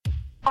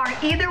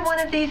either one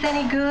of these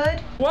any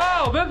good?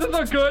 Wow, this is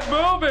a good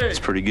movie. It's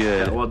pretty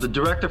good. Yeah, well, the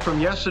director from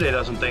yesterday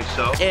doesn't think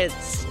so. It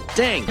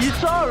stinks. You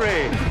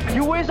sorry?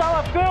 You waste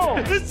our film.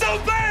 It's so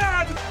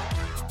bad.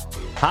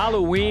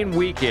 Halloween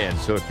weekend.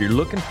 So if you're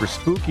looking for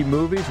spooky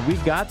movies, we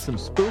got some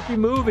spooky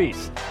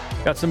movies.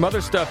 Got some other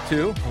stuff,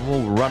 too.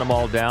 We'll run them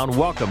all down.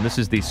 Welcome. This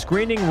is the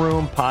Screening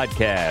Room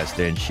Podcast,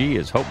 and she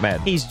is Hope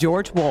Madden. He's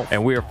George Wolf.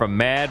 And we are from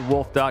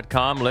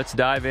madwolf.com. Let's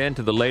dive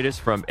into the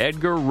latest from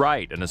Edgar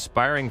Wright. An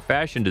aspiring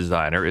fashion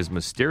designer is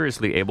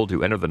mysteriously able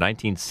to enter the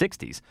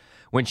 1960s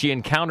when she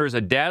encounters a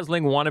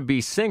dazzling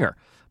wannabe singer.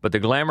 But the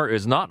glamour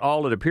is not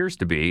all it appears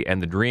to be,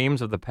 and the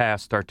dreams of the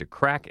past start to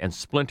crack and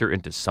splinter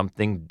into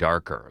something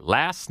darker.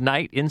 Last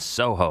Night in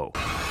Soho. Do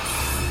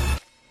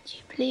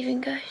you believe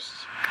in ghosts?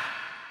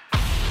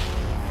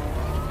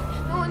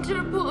 I want to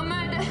report a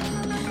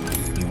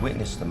murder. You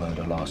witnessed the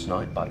murder last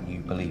night, but you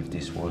believe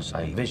this was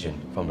a vision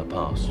from the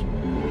past. The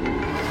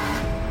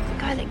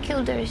guy that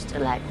killed her is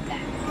still out there.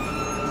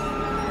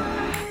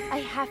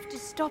 I have to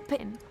stop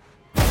him.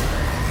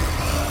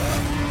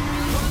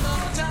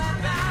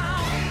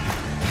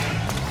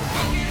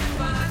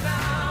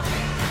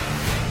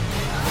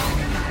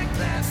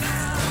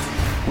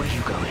 Where are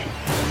you going?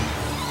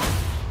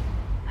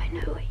 I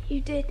know what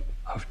you did.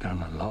 I've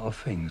done a lot of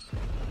things.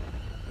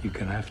 You're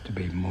gonna have to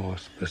be more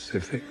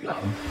specific,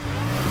 love.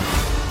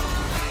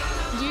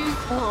 You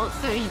can't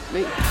save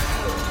me.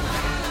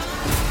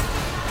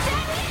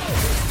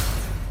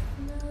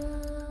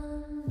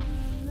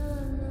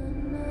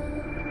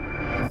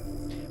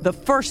 The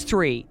first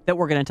three that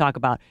we're going to talk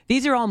about,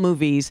 these are all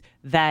movies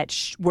that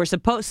were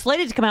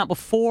slated to come out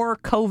before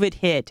COVID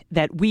hit,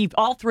 that we've,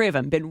 all three of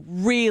them, been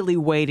really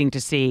waiting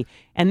to see.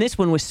 And this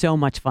one was so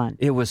much fun.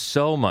 It was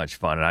so much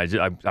fun.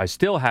 And I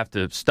still have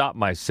to stop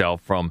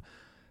myself from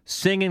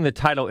singing the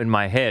title in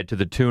my head to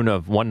the tune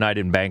of One Night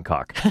in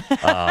Bangkok.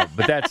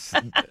 But that's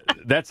an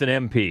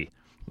MP.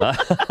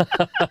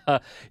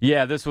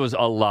 Yeah, this was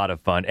a lot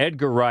of fun.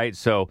 Edgar Wright,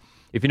 so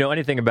if you know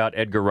anything about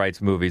Edgar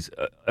Wright's movies,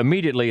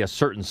 immediately a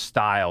certain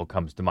style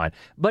comes to mind.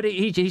 But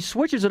he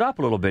switches it up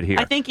a little bit here.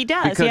 I think he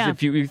does, because yeah.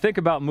 if you think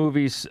about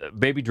movies,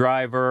 Baby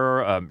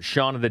Driver,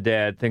 Shaun of the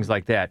Dead, things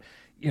like that,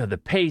 you know, the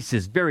pace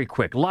is very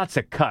quick. Lots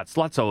of cuts,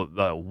 lots of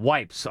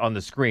wipes on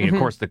the screen. Mm-hmm.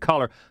 Of course, the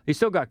color, he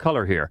still got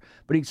color here.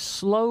 But he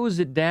slows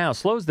it down,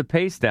 slows the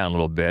pace down a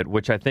little bit,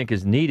 which I think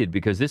is needed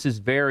because this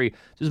is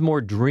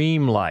more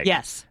dreamlike.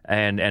 Yes.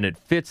 And it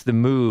fits the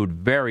mood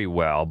very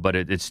well, but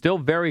it's still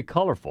very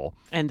colorful.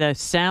 And the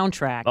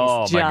soundtrack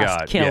Oh is my just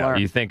God. killer. Yeah,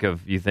 you think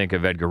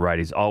of Edgar Wright,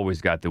 he's always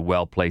got the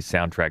well-placed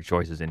soundtrack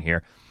choices in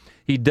here.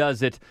 He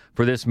does it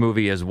for this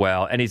movie as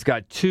well, and he's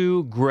got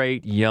two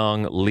great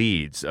young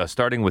leads,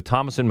 starting with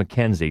Thomasin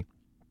McKenzie,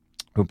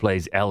 who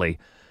plays Ellie.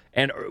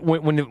 And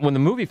when the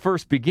movie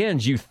first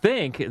begins, you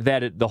think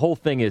that the whole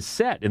thing is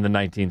set in the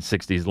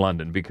 1960s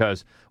London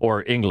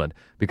or England,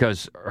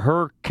 because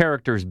her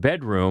character's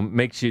bedroom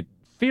makes you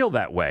feel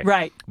that way.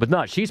 Right. But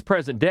not. She's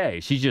present day.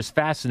 She's just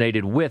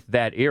fascinated with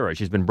that era.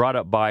 She's been brought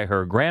up by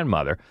her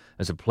grandmother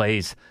as it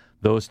plays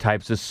those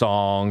types of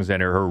songs,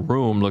 and her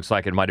room looks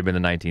like it might have been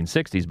the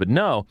 1960s. But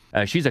no,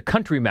 she's a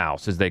country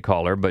mouse, as they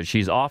call her, but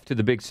she's off to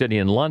the big city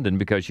in London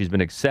because she's been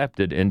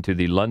accepted into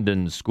the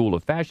London School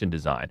of Fashion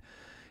Design.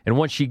 And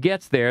once she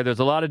gets there, there's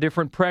a lot of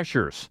different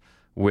pressures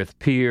with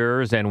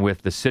peers and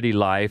with the city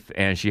life,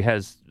 and she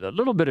has a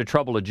little bit of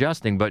trouble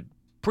adjusting, but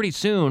pretty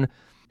soon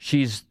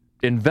she's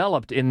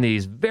enveloped in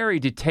these very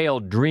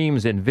detailed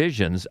dreams and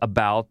visions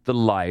about the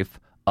life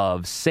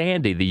of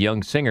Sandy, the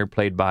young singer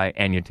played by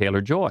Anya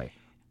Taylor-Joy.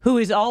 Who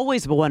is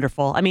always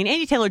wonderful. I mean,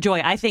 Anya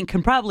Taylor-Joy, I think,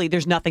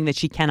 there's nothing that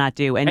she cannot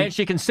do. And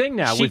she can sing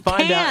now. We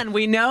find out.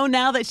 We know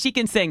now that she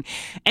can sing.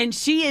 And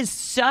she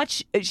is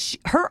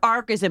her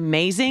arc is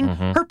amazing.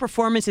 Mm-hmm. Her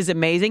performance is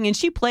amazing. And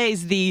she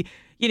plays the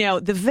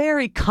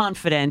very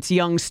confident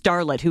young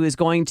starlet who is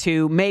going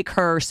to make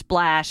her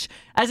splash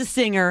as a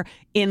singer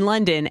in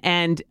London.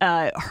 And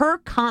her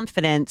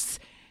confidence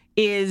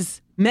is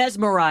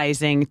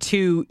mesmerizing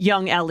to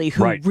young Ellie,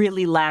 who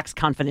really lacks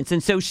confidence.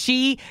 And so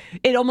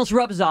it almost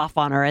rubs off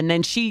on her. And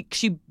then she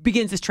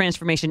begins this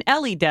transformation.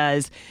 Ellie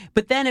does.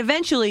 But then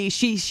eventually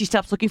she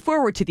stops looking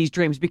forward to these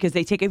dreams because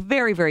they take a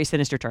very, very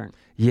sinister turn.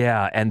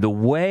 Yeah. And the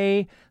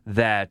way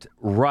that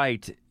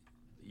Wright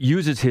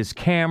uses his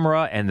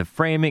camera and the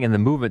framing and the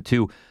movement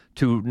to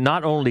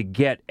not only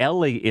get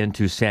Ellie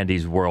into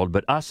Sandy's world,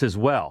 but us as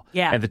well.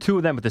 Yeah. And the two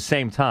of them at the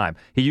same time.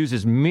 He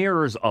uses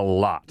mirrors a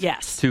lot.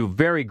 Yes. To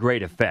very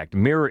great effect.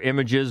 Mirror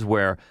images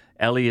where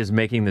Ellie is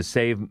making the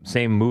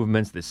same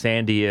movements that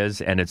Sandy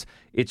is, and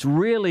it's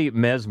really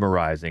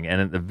mesmerizing.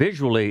 And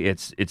visually,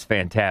 it's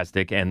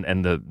fantastic. And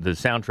the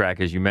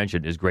soundtrack, as you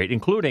mentioned, is great,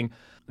 including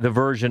the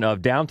version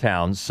of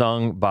Downtown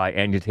sung by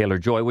Anya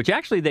Taylor-Joy, which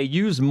actually they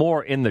use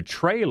more in the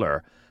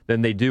trailer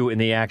than they do in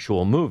the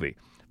actual movie.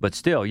 But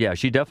still, yeah,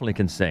 she definitely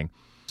can sing.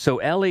 So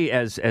Ellie,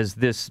 as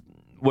this,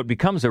 what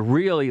becomes a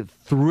really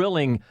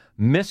thrilling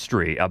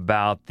mystery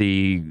about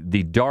the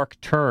dark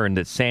turn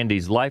that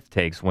Sandy's life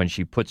takes when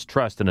she puts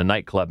trust in a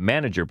nightclub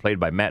manager played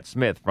by Matt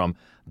Smith from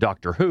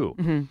Doctor Who.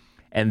 Mm-hmm.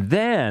 And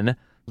then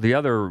The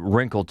other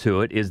wrinkle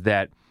to it is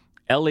that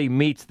Ellie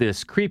meets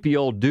this creepy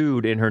old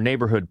dude in her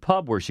neighborhood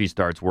pub where she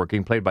starts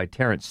working, played by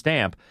Terrence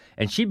Stamp,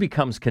 and she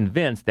becomes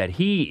convinced that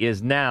he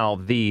is now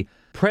the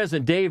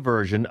present-day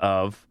version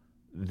of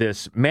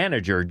this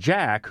manager,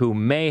 Jack, who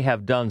may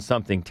have done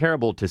something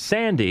terrible to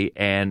Sandy,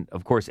 and,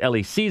 of course,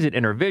 Ellie sees it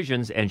in her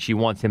visions, and she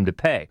wants him to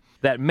pay.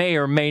 That may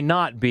or may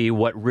not be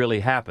what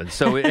really happened.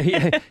 So,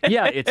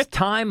 yeah, it's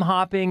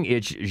time-hopping,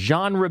 it's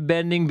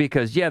genre-bending,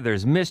 because, yeah,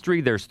 there's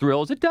mystery, there's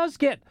thrills. It does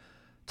get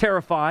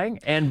terrifying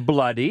and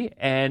bloody,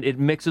 and it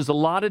mixes a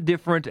lot of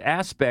different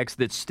aspects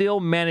that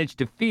still manage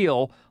to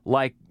feel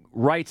like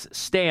Wright's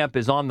stamp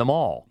is on them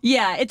all.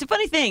 Yeah, it's a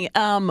funny thing.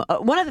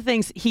 One of the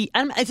things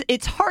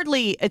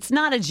it's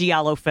not a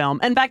giallo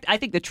film. In fact, I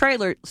think the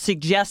trailer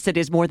suggests it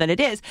is more than it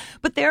is.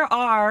 But there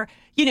are,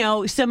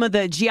 some of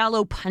the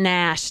giallo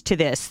panache to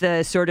this,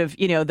 the sort of,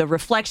 the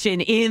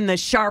reflection in the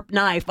sharp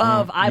knife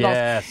of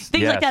eyeballs,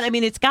 things like that. I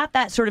mean, it's got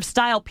that sort of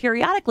style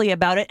periodically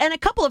about it, and a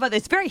couple of others.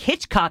 It's very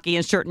Hitchcocky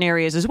in certain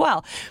areas as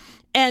well.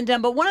 And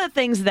but one of the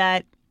things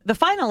that the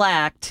final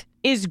act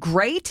is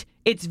great.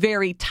 It's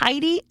very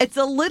tidy. It's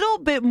a little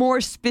bit more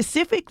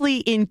specifically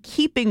in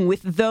keeping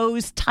with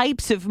those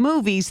types of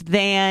movies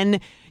than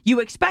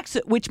you expect,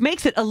 which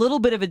makes it a little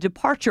bit of a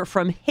departure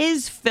from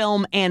his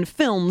film and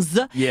films.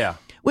 Yeah.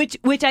 Which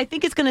I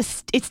think is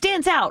it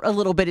stands out a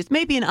little bit. It's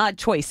maybe an odd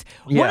choice.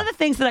 Yeah. One of the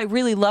things that I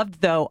really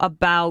loved, though,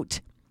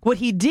 about what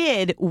he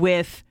did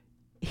with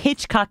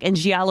Hitchcock and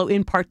giallo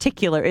in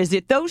particular is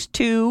that those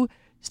two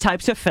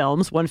types of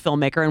films, one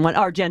filmmaker and one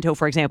Argento,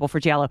 for example,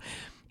 for giallo,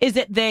 is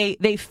that they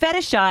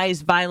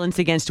fetishize violence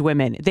against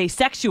women. They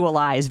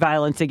sexualize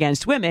violence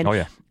against women. Oh,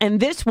 yeah. And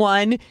this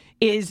one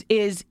is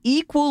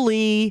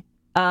equally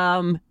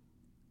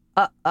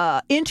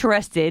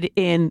interested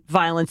in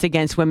violence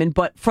against women,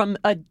 but from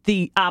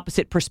the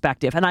opposite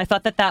perspective. And I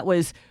thought that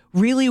was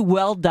really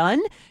well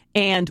done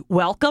and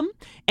welcome,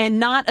 and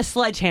not a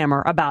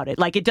sledgehammer about it.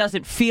 Like, it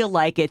doesn't feel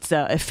like it's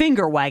a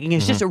finger wagging.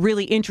 It's just a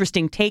really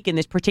interesting take in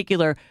this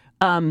particular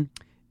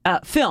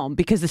film,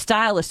 because the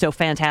style is so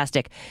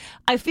fantastic.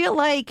 I feel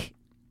like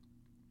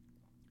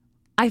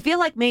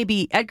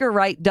maybe Edgar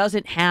Wright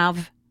doesn't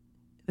have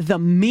the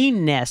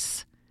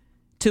meanness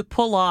to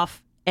pull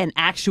off an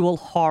actual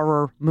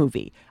horror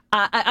movie.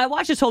 I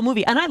watched this whole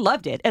movie and I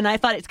loved it, and I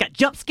thought it's got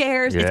jump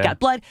scares, it's got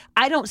blood.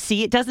 I don't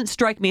see it doesn't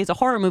strike me as a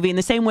horror movie in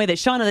the same way that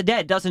Shaun of the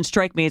Dead doesn't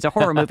strike me as a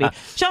horror movie.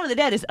 Shaun of the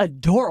Dead is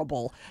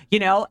adorable,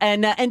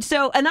 and I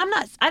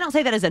don't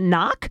say that as a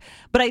knock,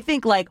 but I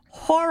think like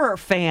horror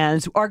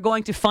fans are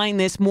going to find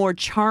this more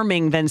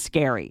charming than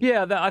scary.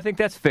 Yeah, I think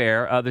that's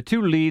fair. The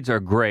two leads are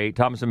great,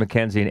 Thomasin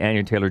McKenzie and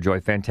Anya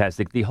Taylor-Joy,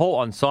 fantastic. The whole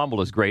ensemble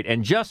is great,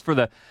 and just for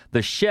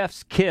the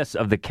chef's kiss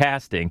of the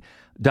casting,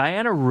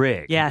 Diana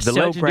Rigg, the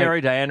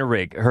legendary great. Diana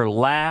Rigg, her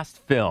last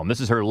film. This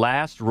is her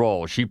last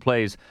role. She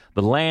plays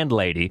the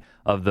landlady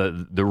of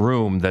the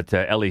room that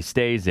Ellie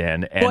stays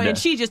in. And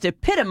she just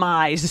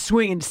epitomized the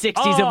swinging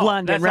 60s of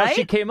London, that's right? How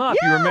she came up.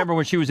 Yeah. You remember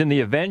when she was in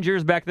the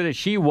Avengers back then?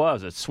 She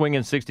was a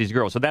swinging 60s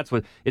girl. So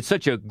it's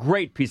such a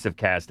great piece of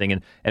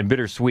casting and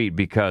bittersweet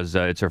because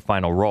it's her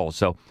final role.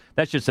 So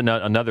that's just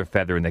another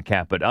feather in the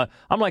cap. But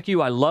I'm like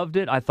you. I loved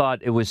it. I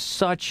thought it was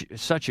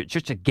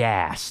just a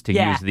gas, to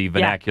use the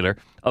vernacular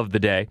of the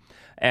day.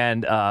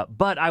 And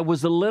but I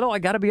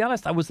got to be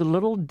honest, I was a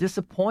little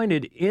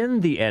disappointed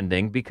in the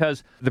ending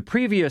because the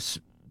previous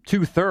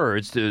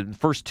 2/3, the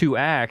first two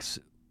acts,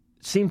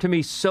 seemed to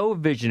me so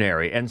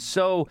visionary and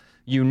so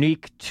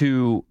unique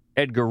to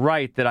Edgar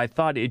Wright that I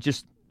thought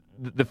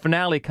the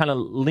finale kind of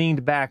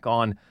leaned back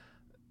on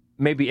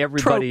maybe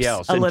everybody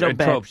else. A little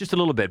bit. Tropes, just a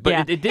little bit.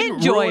 But it didn't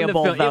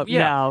enjoyable, ruin the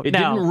film. It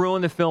didn't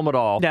ruin the film at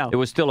all. No. It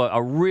was still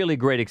a really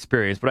great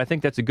experience. But I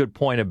think that's a good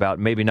point about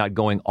maybe not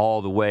going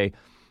all the way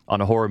on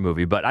a horror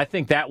movie. But I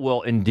think that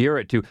will endear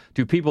it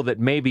to people that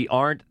maybe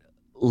aren't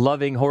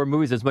loving horror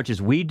movies as much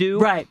as we do.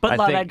 Right, but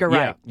love Edgar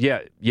Wright.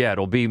 Yeah,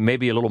 it'll be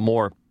maybe a little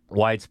more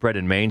widespread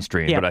and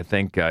mainstream, but I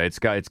think it's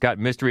got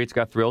mystery, it's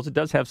got thrills, it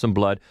does have some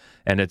blood,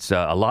 and it's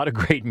a lot of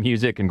great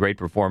music and great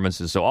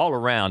performances. So all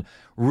around,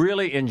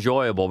 really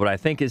enjoyable. But I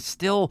think it's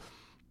still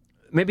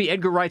maybe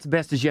Edgar Wright's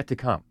best is yet to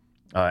come.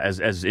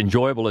 As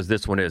enjoyable as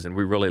this one is, and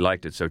we really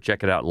liked it. So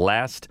check it out.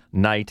 Last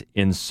Night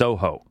in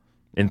Soho,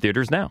 in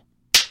theaters now.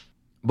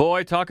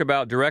 Boy, talk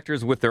about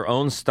directors with their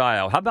own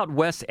style. How about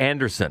Wes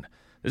Anderson?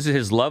 This is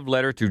his love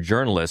letter to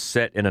journalists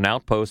set in an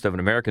outpost of an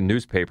American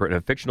newspaper in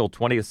a fictional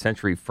 20th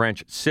century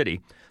French city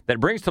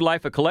that brings to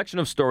life a collection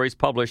of stories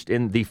published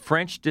in the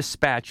French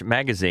Dispatch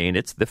magazine.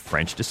 It's the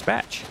French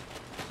Dispatch.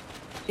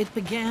 It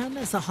began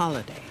as a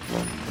holiday.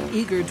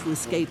 Eager to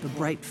escape a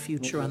bright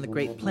future on the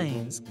Great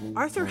Plains,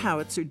 Arthur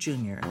Howitzer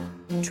Jr.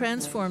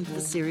 transformed the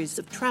series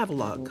of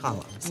travelogue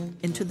columns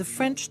into the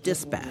French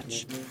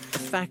Dispatch, a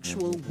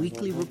factual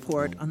weekly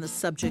report on the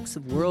subjects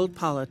of world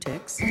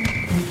politics,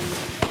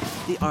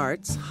 the the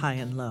arts, high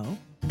and low,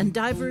 and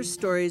diverse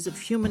stories of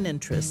human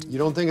interest. You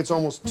don't think it's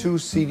almost too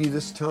seedy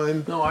this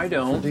time? No, I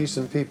don't. For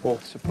decent people.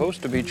 It's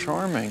supposed to be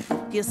charming.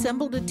 He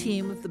assembled a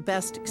team of the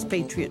best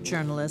expatriate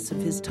journalists of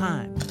his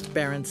time.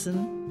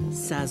 Berenson,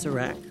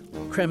 Sazerac,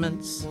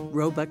 Kremens,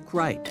 Roebuck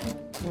Wright.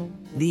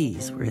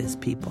 These were his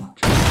people.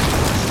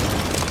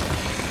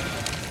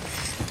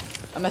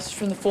 A message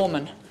from the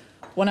foreman.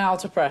 1 hour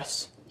to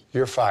press.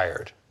 You're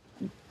fired.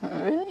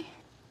 Really?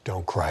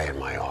 Don't cry in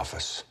my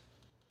office.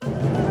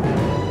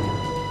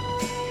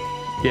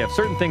 Yeah, if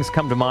certain things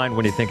come to mind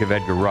when you think of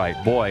Edgar Wright,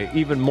 boy,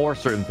 even more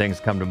certain things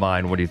come to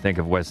mind when you think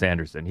of Wes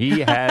Anderson.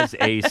 He has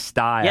a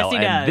style. Yes, he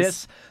does. And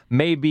this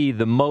may be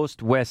the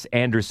most Wes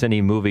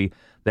Anderson-y movie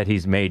that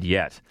he's made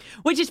yet.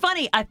 Which is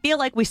funny. I feel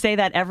like we say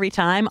that every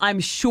time. I'm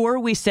sure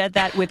we said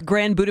that with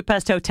Grand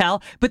Budapest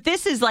Hotel, but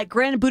this is like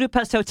Grand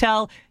Budapest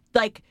Hotel,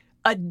 like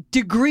a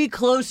degree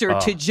closer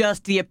to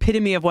just the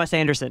epitome of Wes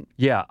Anderson.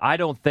 Yeah, I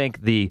don't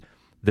think the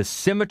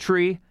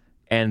symmetry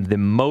and the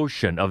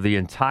motion of the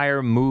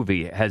entire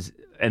movie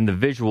and the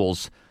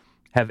visuals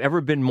have ever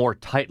been more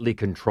tightly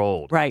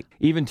controlled. Right.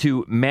 Even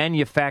to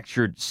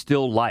manufactured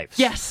still lifes.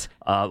 Yes.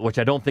 Which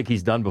I don't think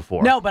he's done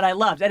before. No, but I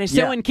loved. And it's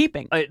so in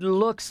keeping. It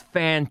looks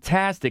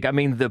fantastic. I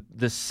mean,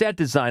 the set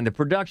design, the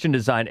production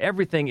design,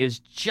 everything is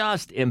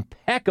just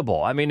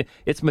impeccable. I mean,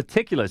 it's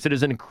meticulous. It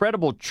is an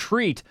incredible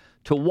treat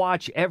to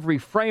watch every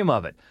frame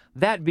of it.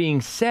 That being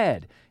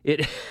said,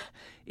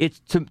 it's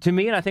to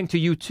me, and I think to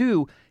you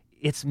too,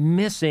 it's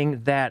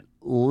missing that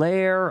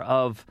layer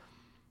of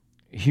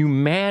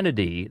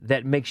humanity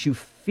that makes you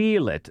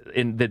feel it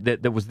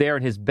that was there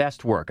in his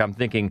best work. I'm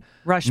thinking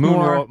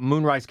Rushmore,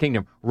 Moonrise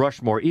Kingdom,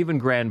 Rushmore, even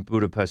Grand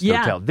Budapest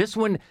Hotel. This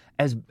one,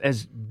 as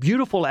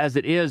beautiful as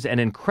it is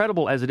and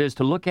incredible as it is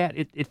to look at,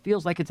 it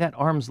feels like it's at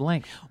arm's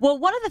length. Well,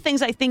 one of the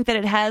things I think that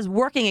it has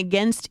working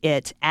against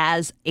it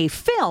as a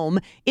film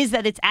is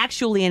that it's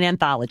actually an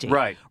anthology.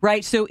 Right.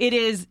 Right. So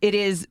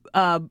it's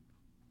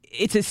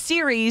a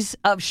series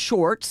of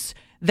shorts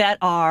that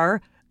are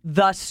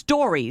the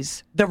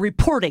stories, the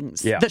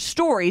reportings, the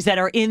stories that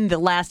are in the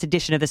last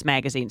edition of this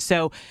magazine.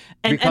 So,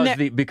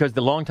 because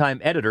the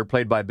longtime editor,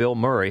 played by Bill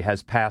Murray,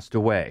 has passed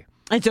away,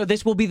 and so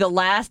this will be the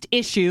last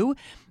issue.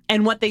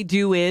 And what they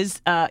do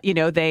is,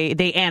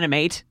 they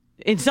animate,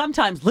 and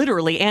sometimes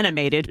literally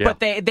animated, but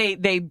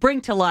they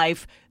bring to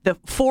life the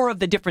 4 of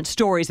the different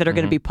stories that are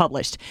going to be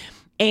published,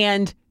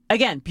 and.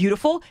 Again,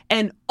 beautiful,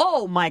 and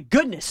oh my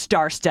goodness,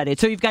 star-studded.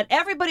 So you've got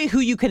everybody who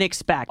you can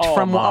expect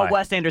from a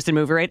Wes Anderson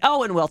movie, right?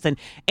 Owen Wilson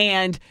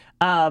and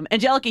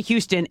Angelica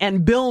Houston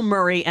and Bill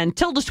Murray and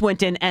Tilda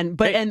Swinton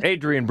and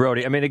Adrian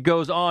Brody. I mean, it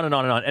goes on and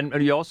on and on.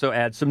 And you also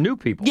add some new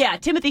people. Yeah,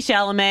 Timothée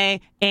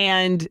Chalamet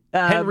and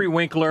Henry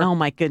Winkler. Oh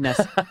my goodness!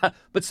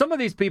 But some of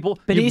these people,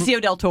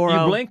 Benicio del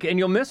Toro. You blink and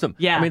you'll miss them.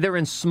 Yeah, I mean, they're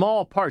in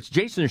small parts.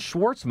 Jason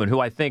Schwartzman,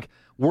 who I think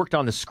worked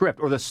on the script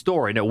or the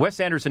story. Now, Wes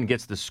Anderson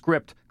gets the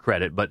script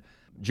credit, but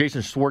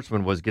Jason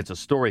Schwartzman gets a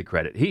story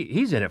credit.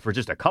 He's in it for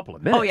just a couple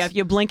of minutes. Oh, yeah, if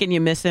you blink and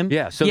you miss him.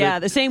 Yeah. So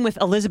the same with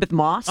Elizabeth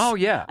Moss. Oh,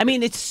 yeah. I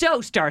mean, it's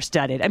so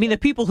star-studded. I mean, the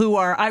people who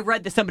are, I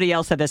read that somebody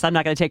else said this, I'm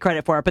not going to take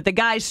credit for it, but the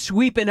guy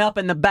sweeping up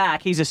in the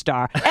back, he's a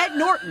star. Ed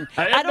Norton.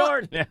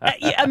 Norton.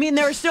 I mean,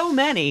 there are so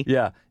many.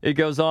 Yeah, it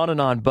goes on,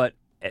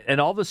 and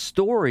all the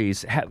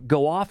stories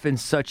go off in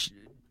such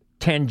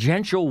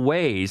tangential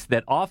ways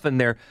that often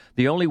they're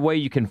the only way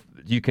you can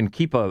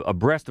keep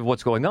abreast of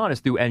what's going on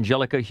is through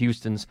Angelica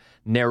Houston's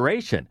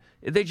narration.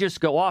 They just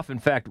go off. In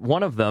fact,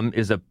 one of them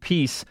is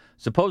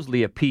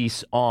supposedly a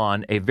piece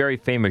on a very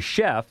famous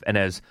chef, and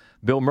as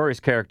Bill Murray's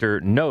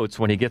character notes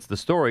when he gets the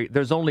story,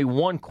 there's only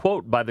one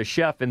quote by the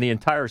chef in the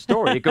entire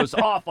story. It goes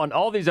off on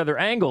all these other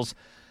angles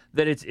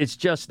that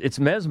it's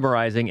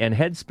mesmerizing and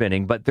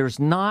head-spinning, but there's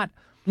not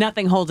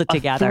nothing holds it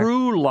together.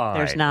 Through line.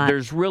 There's not.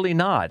 There's really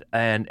not.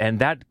 And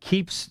that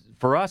keeps,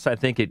 for us, I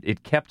think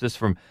it kept us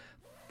from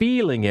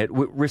feeling it,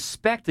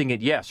 respecting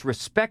it. Yes,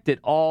 respect it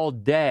all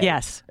day.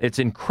 Yes. It's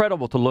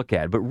incredible to look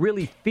at, but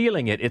really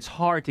feeling it's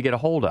hard to get a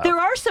hold of. There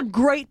are some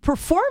great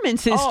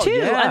performances, too.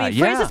 Yeah, I mean,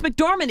 Frances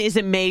McDormand is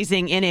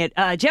amazing in it.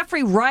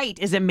 Jeffrey Wright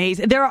is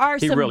amazing. There are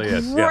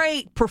some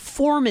great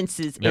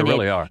performances in it. There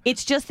really are.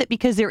 It's just that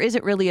because there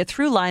isn't really a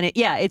through line,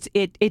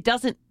 it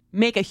doesn't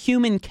make a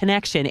human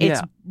connection.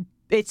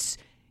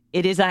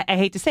 It is, I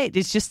hate to say it,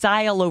 it's just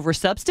style over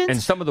substance. And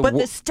some of the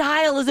the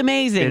style is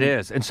amazing. It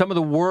is. And some of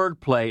the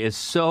wordplay is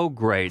so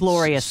great.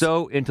 Glorious.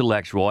 So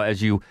intellectual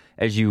as you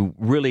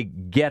really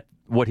get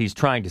what he's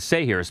trying to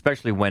say here,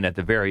 especially when at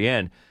the very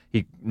end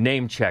he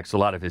name checks a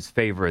lot of his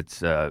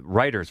favorites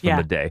writers from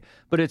the day.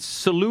 But it's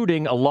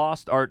saluting a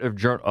lost art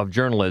of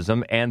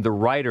journalism and the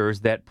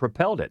writers that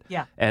propelled it.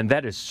 Yeah. And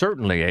that is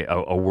certainly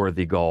a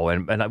worthy goal.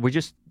 And we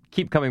just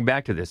keep coming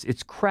back to this.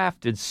 It's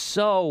crafted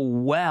so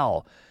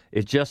well.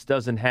 It just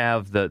doesn't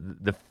have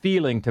the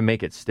feeling to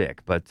make it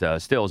stick. But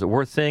still, is it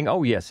worth seeing?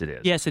 Oh, yes, it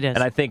is. Yes, it is.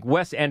 And I think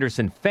Wes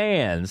Anderson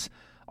fans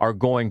are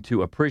going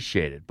to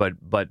appreciate it. But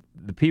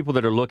the people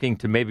that are looking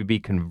to maybe be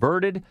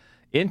converted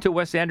into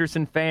Wes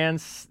Anderson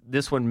fans,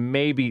 this one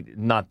maybe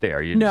not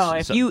there.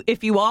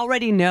 If you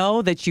already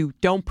know that you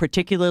don't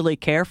particularly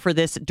care for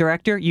this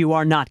director, you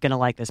are not going to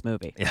like this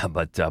movie. Yeah,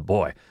 but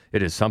boy,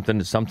 it is something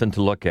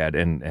to look at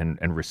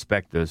and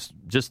respect this,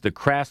 just the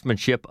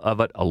craftsmanship of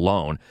it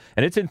alone.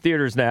 And it's in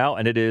theaters now,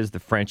 and it is The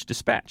French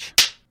Dispatch.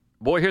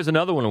 Boy, here's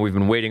another one we've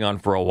been waiting on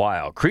for a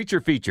while. Creature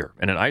feature.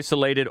 In an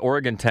isolated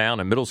Oregon town,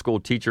 a middle school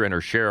teacher and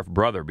her sheriff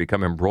brother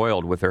become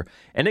embroiled with her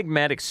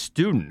enigmatic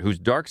student whose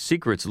dark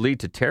secrets lead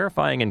to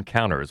terrifying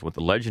encounters with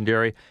the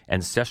legendary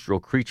ancestral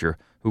creature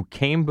who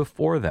came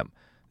before them.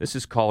 This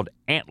is called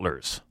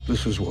Antlers.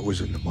 This is what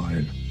was in the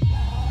mine.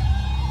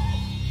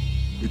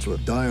 It's a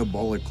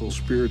diabolical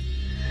spirit.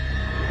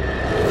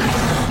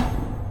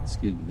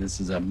 Excuse me, this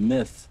is a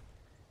myth.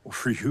 Well,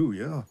 for you,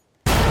 yeah.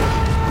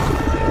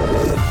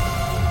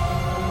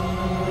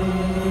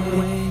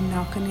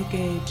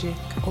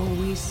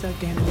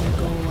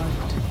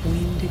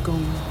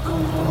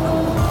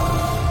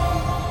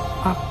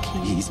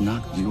 He's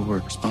not your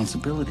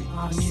responsibility. He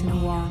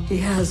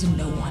has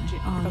no one.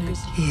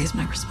 He is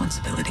my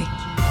responsibility.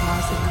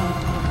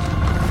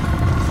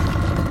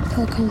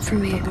 He'll come for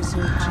me.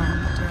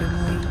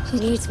 He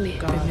needs me.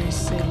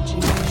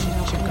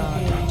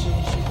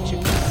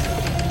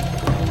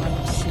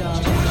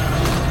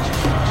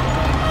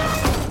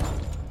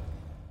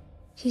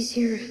 He's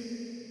here.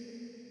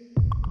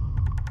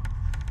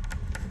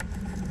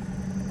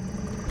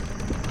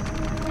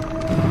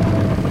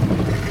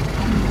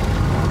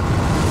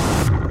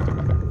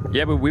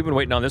 Yeah, but we've been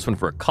waiting on this one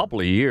for a couple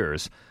of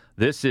years.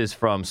 This is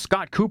from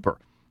Scott Cooper,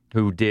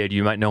 who did,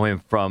 you might know him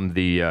from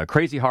the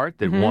Crazy Heart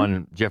that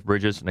won Jeff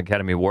Bridges an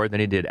Academy Award.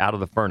 Then he did Out of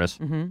the Furnace.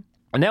 And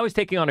now he's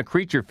taking on a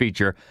creature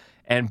feature.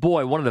 And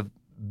boy, one of the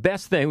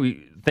best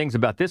things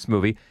about this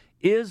movie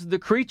is the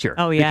creature.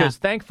 Oh, yeah. Because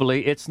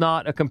thankfully, it's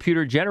not a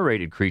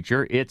computer-generated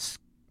creature. It's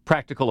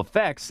practical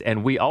effects,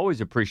 and we always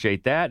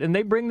appreciate that. And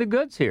they bring the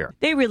goods here.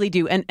 They really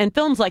do. And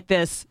films like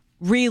this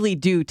really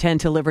do tend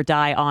to live or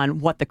die on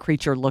what the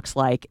creature looks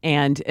like.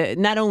 And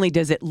not only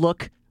does it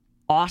look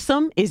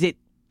awesome, is it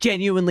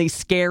genuinely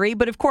scary,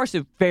 but of course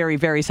a very,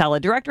 very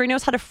solid director. He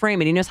knows how to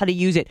frame it. He knows how to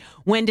use it,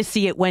 when to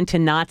see it, when to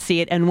not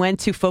see it, and when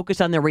to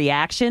focus on the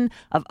reaction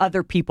of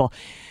other people.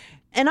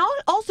 And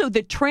also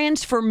the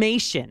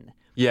transformation.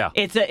 Yeah.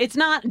 It's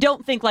not,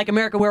 don't think like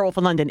American Werewolf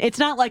in London. It's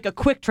not like a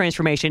quick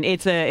transformation.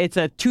 It's a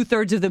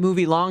 2/3 of the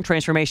movie long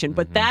transformation.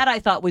 But that I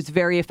thought was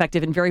very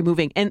effective and very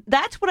moving. And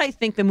that's what I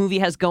think the movie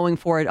has going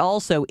for it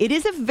also. It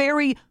is a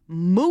very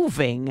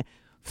moving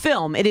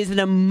film. It is an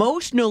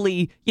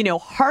emotionally,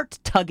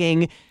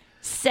 heart-tugging,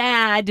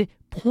 sad,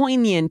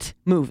 poignant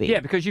movie. Yeah,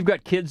 because you've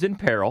got kids in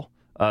peril,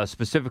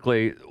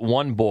 specifically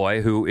one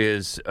boy who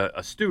is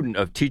a student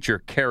of teacher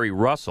Carrie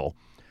Russell.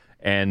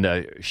 And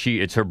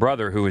it's her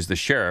brother who is the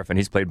sheriff, and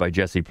he's played by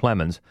Jesse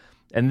Plemons.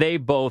 And they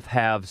both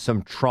have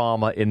some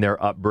trauma in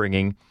their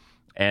upbringing.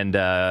 And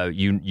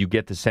you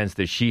get the sense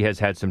that she has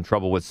had some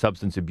trouble with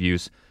substance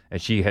abuse,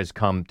 and she has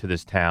come to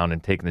this town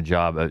and taken the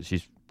job.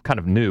 She's kind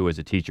of new as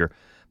a teacher.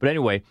 But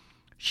anyway,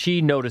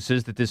 she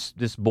notices that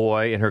this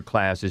boy in her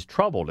class is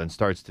troubled and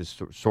starts to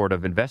sort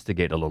of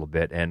investigate a little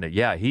bit. And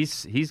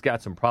he's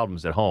got some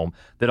problems at home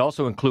that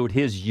also include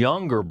his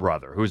younger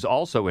brother, who's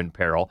also in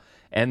peril,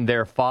 and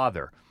their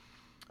father.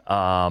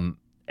 And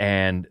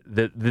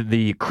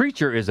the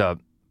creature is a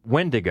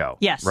Wendigo.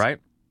 Yes. Right?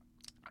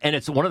 And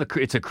it's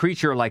it's a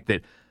creature like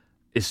that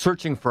is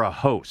searching for a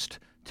host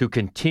to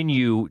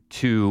continue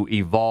to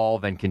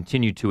evolve and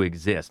continue to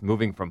exist,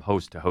 moving from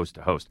host to host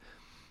to host.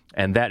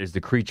 And that is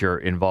the creature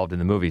involved in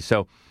the movie.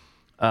 So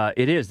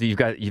it is. You've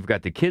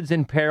got the kids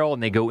in peril,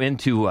 and they go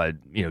into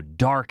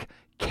dark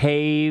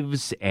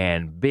caves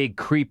and big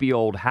creepy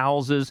old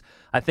houses.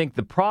 I think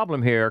the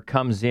problem here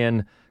comes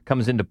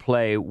into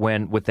play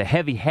with the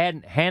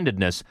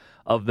heavy-handedness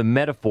of the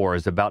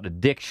metaphors about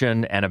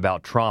addiction and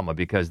about trauma,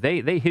 because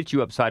they hit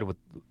you upside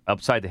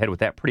the head with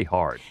that pretty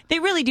hard. They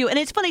really do. And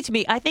it's funny to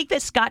me, I think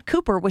that Scott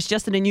Cooper was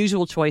just an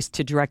unusual choice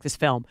to direct this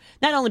film.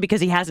 Not only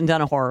because he hasn't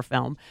done a horror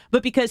film,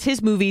 but because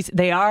his movies,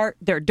 they're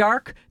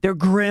dark, they're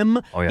grim,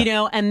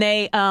 and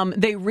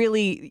they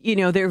really,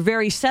 they're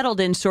very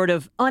settled in sort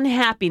of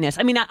unhappiness.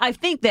 I mean, I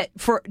think that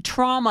for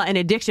trauma and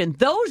addiction,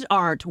 those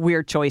aren't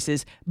weird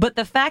choices, but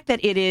the fact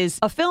that it is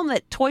a film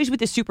that toys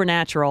with the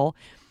supernatural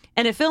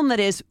and a film that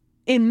is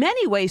in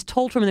many ways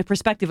told from the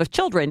perspective of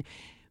children,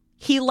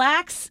 he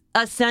lacks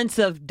a sense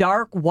of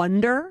dark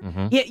wonder.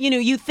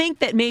 You think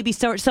that maybe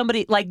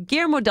somebody like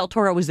Guillermo del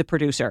Toro was the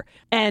producer,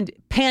 and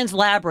Pan's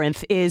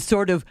Labyrinth is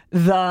sort of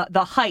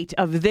the height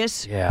of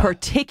this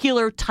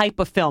particular type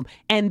of film.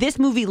 And this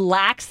movie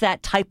lacks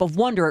that type of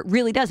wonder. It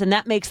really does. And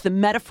that makes the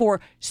metaphor,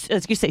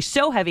 as you say,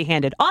 so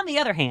heavy-handed. On the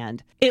other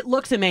hand, it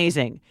looks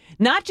amazing.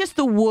 Not just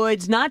the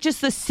woods, not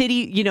just the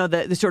city,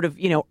 the sort of,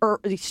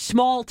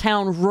 small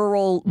town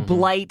rural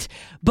blight,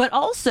 but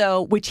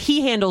also, which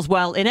he handles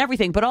well in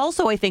everything, but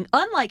also I think,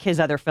 unlike his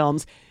other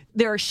films,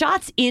 there are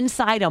shots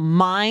inside a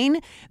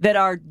mine that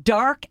are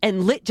dark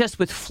and lit just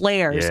with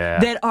flares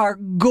that are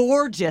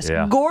gorgeous,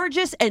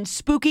 gorgeous and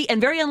spooky and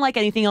very unlike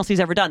anything else he's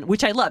ever done,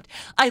 which I loved.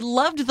 I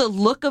loved the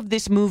look of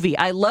this movie.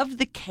 I loved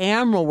the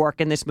camera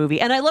work in this movie,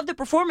 and I loved the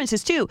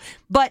performances too.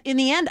 But in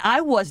the end,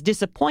 I was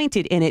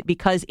disappointed in it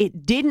because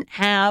it didn't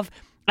have,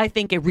 I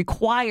think, a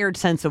required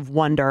sense of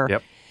wonder.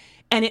 Yep.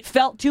 And it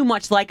felt too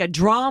much like a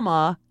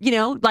drama,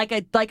 like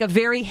a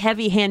very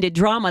heavy-handed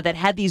drama that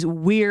had these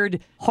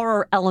weird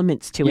horror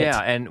elements to it. Yeah,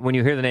 and when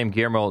you hear the name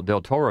Guillermo del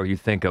Toro, you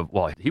think of,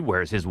 well, he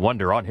wears his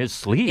wonder on his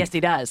sleeve. Yes,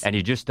 he does. And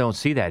you just don't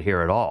see that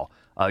here at all.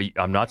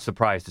 I'm not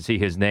surprised to see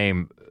his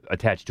name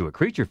attached to a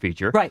creature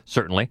feature, right?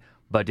 Certainly.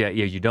 But yeah,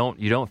 you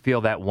don't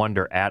feel that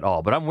wonder at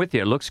all. But I'm with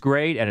you. It looks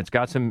great, and it's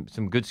got some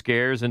good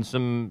scares and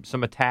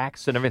some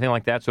attacks and everything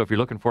like that. So if you're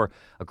looking for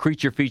a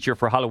creature feature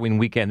for Halloween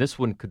weekend, this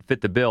one could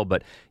fit the bill.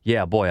 But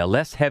yeah, boy, a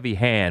less heavy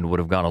hand would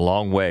have gone a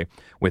long way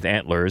with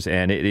Antlers,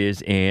 and it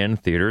is in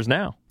theaters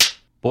now.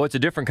 Boy, it's a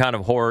different kind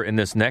of horror in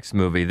this next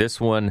movie. This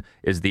one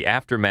is the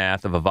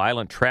aftermath of a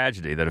violent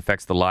tragedy that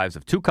affects the lives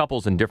of two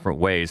couples in different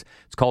ways.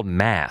 It's called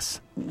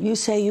Mass. You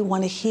say you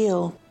want to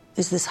heal.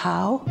 Is this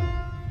how?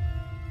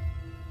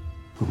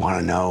 We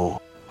want to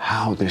know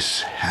how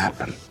this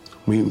happened.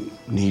 We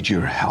need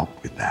your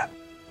help with that.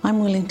 I'm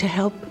willing to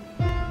help.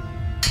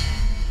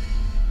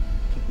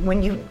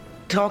 When you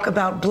talk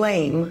about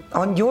blame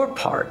on your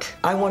part,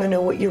 I want to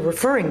know what you're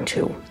referring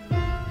to.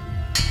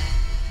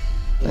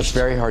 It's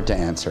very hard to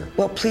answer.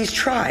 Well, please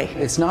try.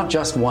 It's not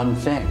just one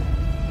thing.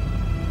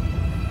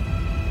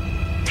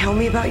 Tell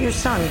me about your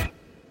son.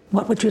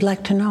 What would you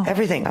like to know?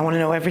 Everything. I want to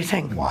know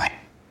everything. Why?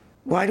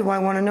 Why do I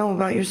want to know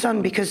about your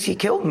son? Because he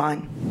killed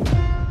mine.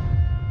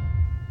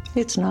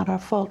 It's not our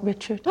fault,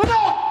 Richard.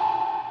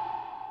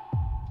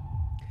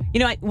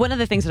 One of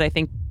the things that I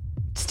think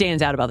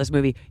stands out about this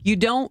movie, you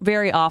don't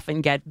very often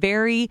get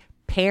very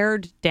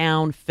pared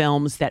down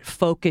films that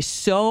focus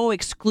so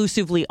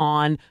exclusively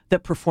on the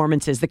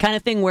performances. The kind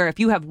of thing where if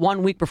you have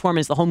 1 weak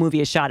performance, the whole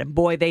movie is shot. And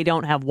boy, they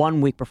don't have 1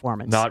 weak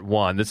performance. Not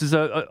one. This is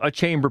a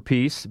chamber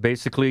piece,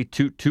 basically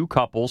two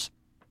couples.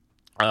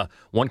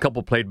 One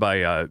couple played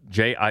by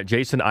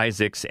Jason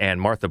Isaacs and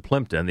Martha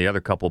Plimpton. The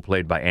other couple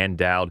played by Ann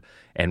Dowd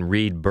and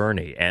Reed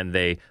Birney. And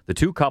the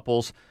two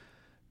couples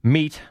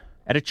meet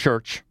at a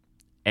church,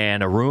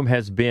 and a room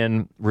has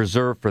been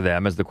reserved for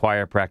them as the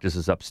choir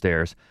practices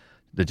upstairs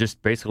that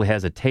just basically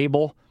has a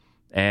table,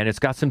 and it's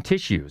got some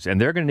tissues. And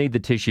they're going to need the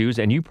tissues,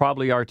 and you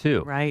probably are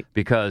too. Right.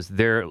 Because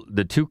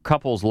the two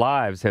couples'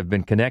 lives have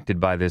been connected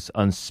by this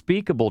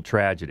unspeakable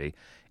tragedy.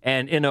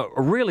 And in a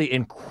really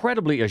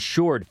incredibly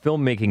assured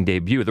filmmaking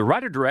debut, the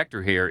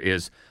writer-director here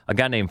is a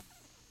guy named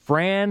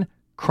Fran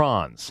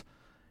Kranz.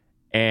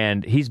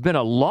 And he's been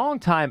a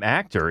long-time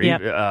actor.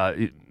 Yep.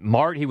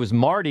 He was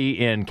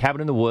Marty in Cabin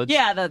in the Woods.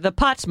 Yeah, the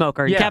pot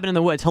smoker in Cabin in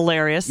the Woods.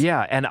 Hilarious.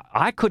 Yeah, and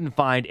I couldn't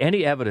find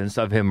any evidence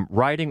of him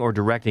writing or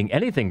directing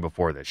anything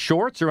before this,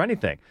 shorts or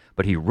anything.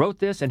 But he wrote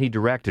this and he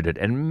directed it.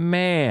 And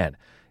man,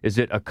 is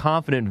it a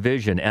confident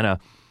vision and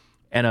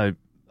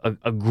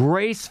a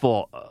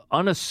graceful,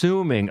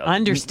 unassuming,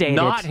 understated,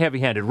 not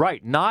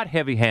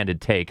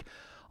heavy-handed take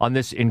on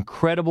this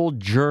incredible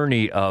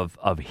journey of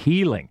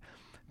healing,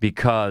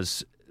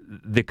 because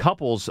the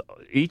couples,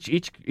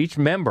 each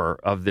member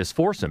of this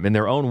foursome, in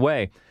their own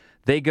way,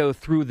 they go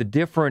through the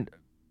different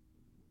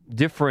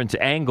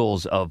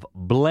angles of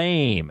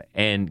blame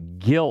and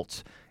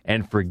guilt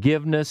and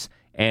forgiveness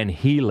and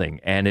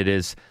healing, and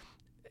it's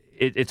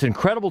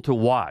incredible to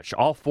watch.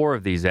 All four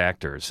of these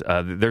actors,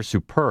 they're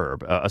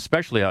superb.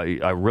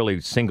 Especially, I really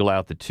single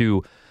out the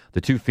two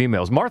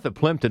females. Martha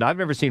Plimpton. I've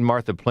never seen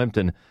Martha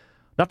Plimpton.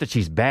 Not that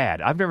she's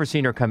bad. I've never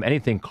seen her come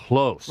anything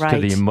close to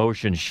the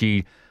emotion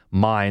she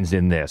mines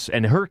in this.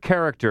 And her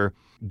character,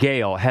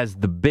 Gail, has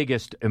the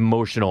biggest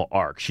emotional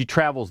arc. She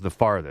travels the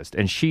farthest,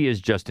 and she is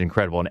just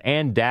incredible. And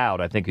Ann Dowd,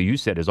 I think, who you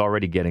said, is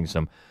already getting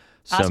some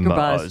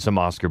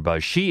Oscar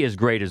buzz. She is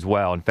great as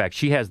well. In fact,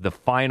 she has the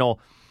final.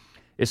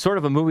 It's sort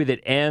of a movie that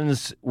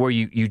ends where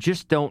you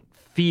just don't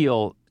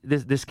feel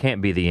this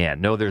can't be the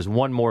end. No, there's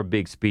one more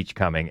big speech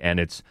coming, and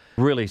it's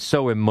really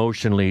so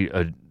emotionally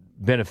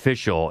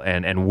beneficial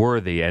and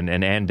worthy, and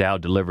Ann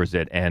Dowd delivers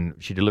it, and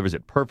she delivers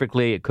it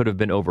perfectly. It could have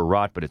been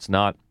overwrought, but it's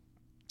not.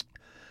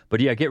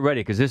 But yeah, get ready,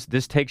 because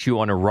this takes you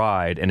on a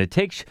ride, and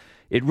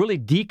it really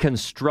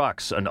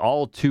deconstructs an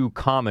all too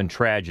common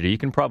tragedy. You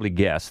can probably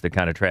guess the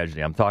kind of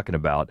tragedy I'm talking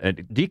about.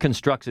 It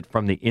deconstructs it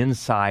from the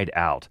inside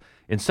out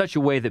in such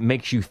a way that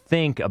makes you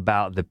think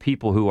about the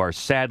people who are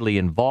sadly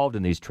involved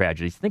in these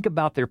tragedies. Think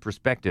about their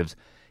perspectives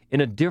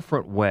in a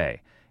different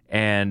way.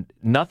 And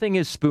nothing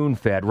is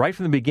spoon-fed. Right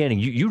from the beginning,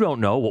 you don't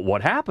know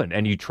what happened,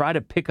 and you try to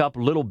pick up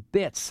little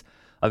bits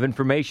of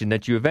information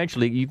that you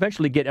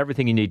eventually get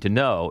everything you need to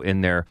know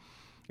in their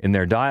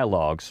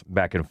dialogues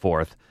back and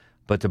forth.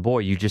 But boy,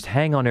 you just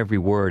hang on every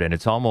word, and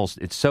it's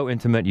so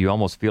intimate, you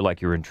almost feel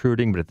like you're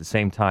intruding, but at the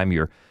same time,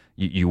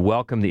 you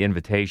welcome the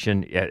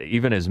invitation,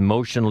 even as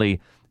emotionally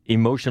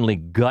emotionally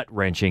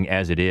gut-wrenching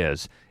as it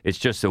is. It's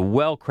just a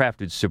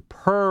well-crafted,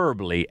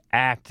 superbly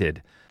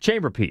acted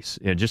chamber piece.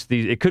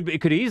 It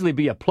could easily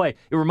be a play.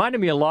 It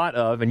reminded me a lot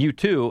of, and you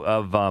too,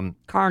 of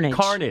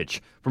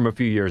Carnage from a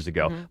few years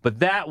ago. Mm-hmm. But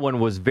that one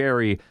was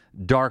very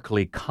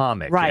darkly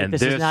comic, right? And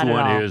this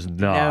one is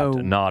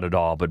not at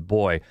all. But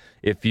boy,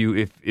 if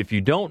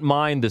you don't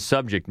mind the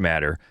subject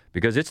matter,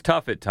 because it's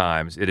tough at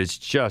times, it is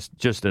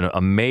just an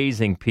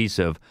amazing piece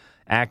of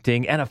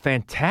acting and a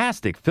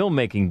fantastic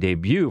filmmaking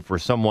debut for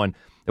someone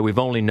that we've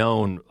only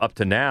known up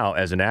to now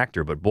as an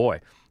actor. But boy,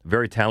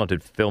 very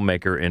talented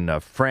filmmaker in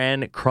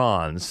Fran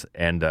Kranz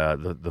and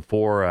the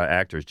four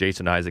actors,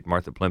 Jason Isaac,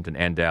 Martha Plimpton,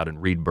 Ann Dowd,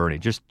 and Reed Birney.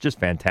 Just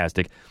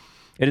fantastic.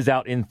 It is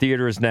out in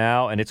theaters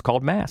now, and it's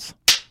called Mass.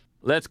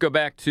 Let's go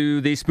back to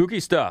the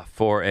spooky stuff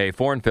for a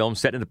foreign film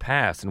set in the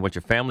past in which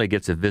a family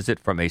gets a visit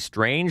from a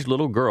strange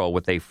little girl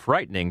with a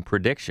frightening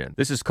prediction.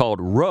 This is called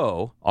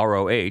Ro,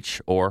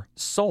 R-O-H, or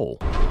Soul.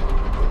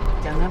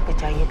 Jangan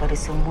percaya pada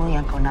semua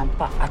yang kau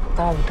nampak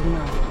atau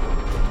dengar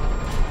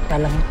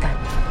dalam hutan.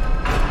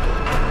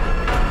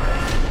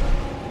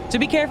 So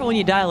be careful when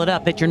you dial it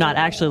up that you're not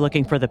actually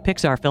looking for the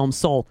Pixar film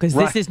Soul, because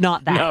this is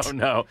not that.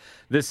 No.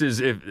 This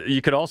is, if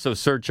you could also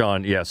search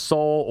on,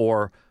 Soul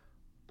or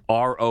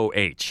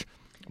R-O-H.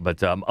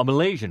 But a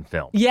Malaysian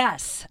film.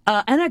 Yes,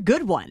 and a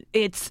good one.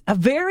 It's a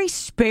very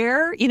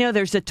spare,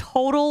 there's a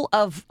total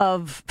of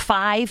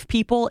 5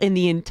 people in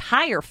the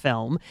entire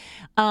film,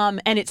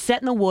 and it's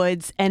set in the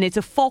woods, and it's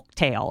a folk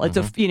tale. It's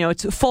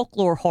it's a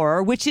folklore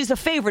horror, which is a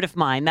favorite of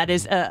mine. That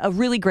is a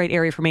really great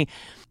area for me.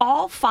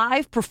 All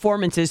 5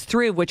 performances,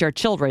 3 of which are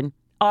children,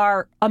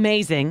 are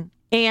amazing.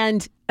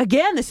 And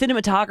again, the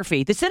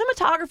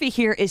cinematography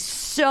here is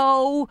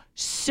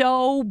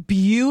so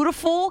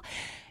beautiful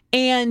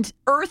and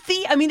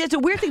earthy. I mean, it's a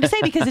weird thing to say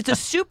because it's a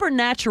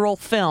supernatural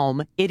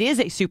film. It is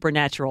a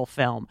supernatural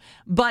film.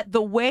 But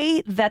the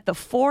way that the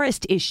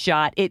forest is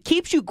shot, it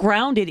keeps you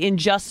grounded in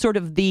just sort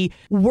of the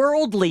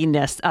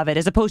worldliness of it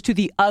as opposed to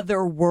the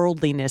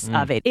otherworldliness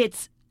of it.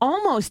 It's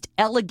almost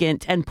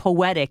elegant and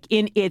poetic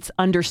in its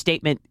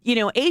understatement.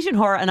 Asian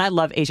horror, and I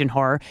love Asian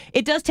horror,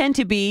 it does tend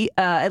to be,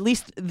 at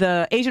least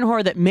the Asian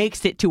horror that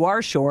makes it to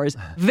our shores,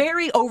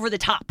 very over the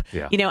top.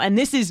 Yeah. And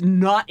this is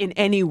not in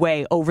any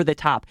way over the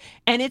top.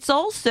 And it's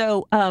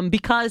also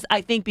because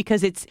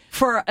it's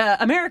for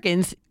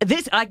Americans,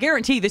 I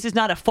guarantee this is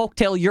not a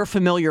folktale you're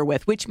familiar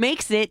with, which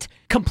makes it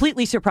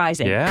completely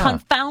surprising,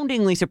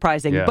 confoundingly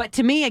surprising. Yeah. But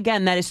to me,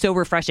 again, that is so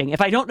refreshing.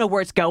 If I don't know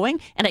where it's going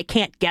and I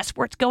can't guess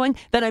where it's going,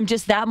 then I'm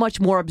just that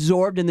much more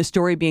absorbed in the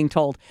story being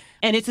told.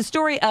 And it's a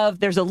story of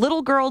there's a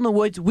little girl in the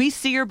woods. We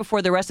see her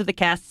before the rest of the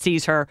cast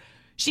sees her.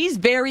 She's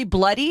very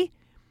bloody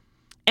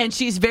and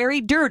she's very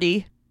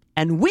dirty.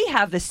 And we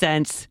have the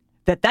sense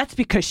that that's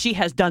because she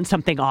has done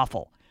something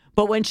awful.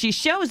 But when she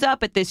shows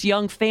up at this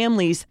young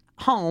family's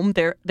home,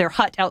 their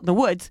hut out in the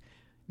woods,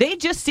 they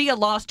just see a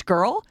lost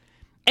girl.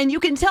 And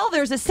you can tell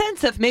there's a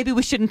sense of maybe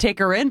we shouldn't take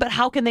her in, but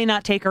how can they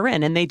not take her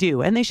in? And they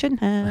do, and they shouldn't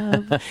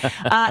have.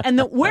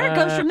 Where it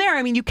goes from there,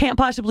 I mean, you can't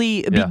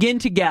possibly begin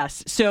to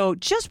guess. So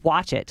just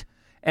watch it.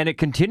 And it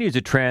continues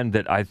a trend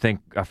that I think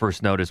we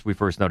first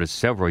noticed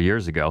several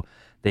years ago.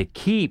 They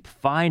keep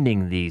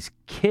finding these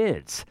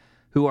kids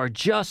who are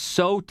just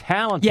so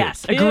talented.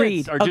 Yes,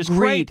 agreed. Are just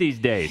great these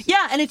days.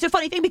 Yeah, and it's a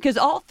funny thing because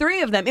all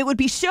 3 of them, it would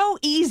be so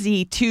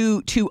easy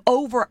to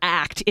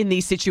overact in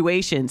these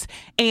situations,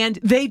 and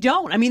they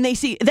don't. I mean,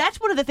 that's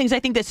one of the things I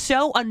think that's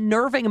so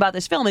unnerving about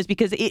this film is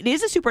because it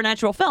is a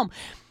supernatural film.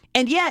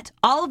 And yet,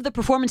 all of the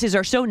performances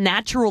are so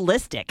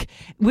naturalistic,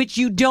 which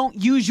you don't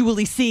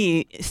usually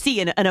see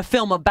in a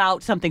film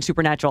about something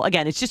supernatural.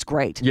 Again, it's just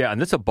great. Yeah,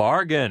 and it's a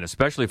bargain,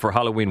 especially for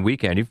Halloween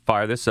weekend. You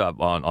fire this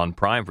up on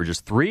Prime for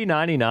just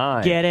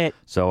 $3.99. Get it.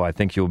 So I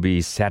think you'll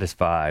be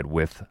satisfied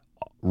with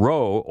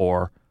Ro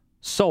or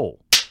Soul.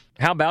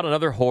 How about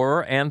another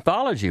horror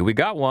anthology? We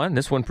got one.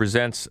 This one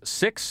presents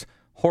 6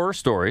 horror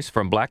stories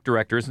from Black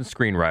directors and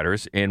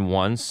screenwriters in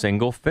one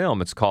single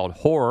film. It's called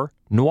Horror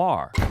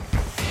Noire.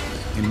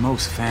 In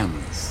most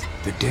families,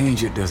 the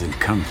danger doesn't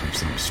come from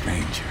some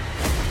stranger.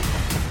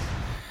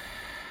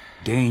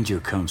 Danger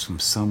comes from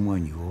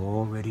someone you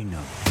already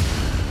know.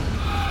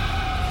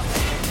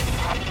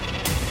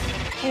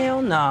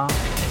 Hell no.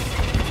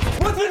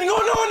 What's been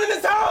going on in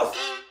this house?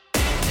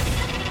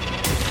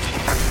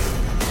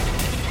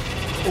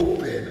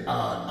 Open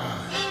our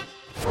eyes.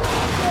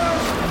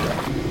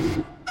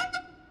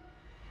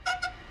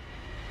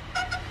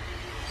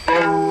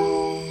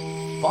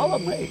 Follow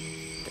me.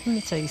 Let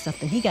me tell you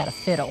something. He got a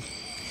fiddle.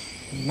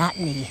 Not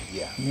me.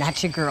 Yeah.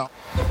 Not your girl.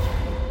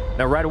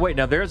 Now, right away,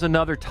 there's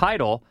another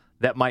title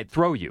that might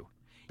throw you.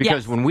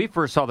 Because when we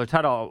first saw the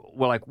title,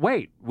 we're like,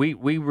 wait, we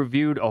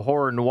reviewed a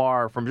horror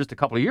noir from just a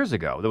couple of years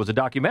ago. There was a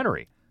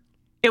documentary.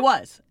 It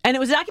was. And it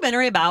was a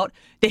documentary about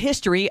the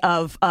history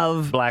of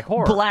Black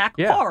horror.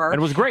 Horror. And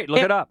it was great.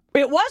 Look it up.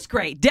 It was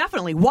great.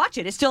 Definitely. Watch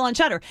it. It's still on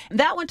Shudder.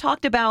 That one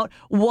talked about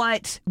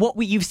what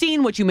you've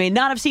seen, what you may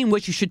not have seen,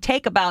 what you should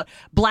take about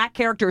Black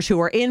characters who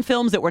are in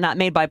films that were not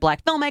made by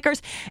Black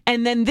filmmakers.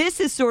 And then this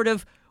is sort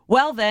of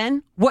well,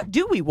 then, what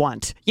do we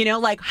want?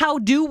 How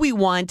do we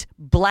want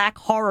black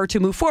horror to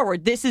move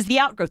forward? This is the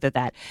outgrowth of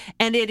that.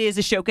 And it is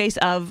a showcase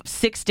of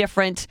 6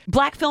 different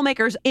black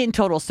filmmakers in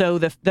total. So,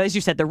 as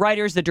you said, the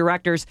writers, the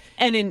directors,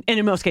 and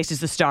in most cases,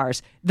 the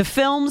stars. The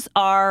films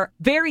are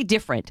very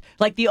different.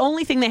 Like, the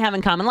only thing they have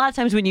in common, a lot of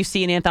times when you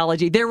see an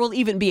anthology, there will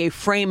even be a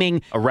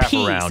framing piece,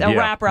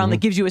 wraparound that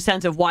gives you a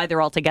sense of why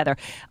they're all together.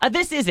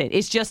 This isn't.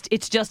 It's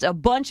just a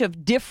bunch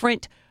of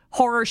different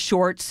horror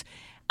shorts.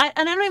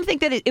 And I don't even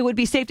think that it would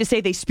be safe to say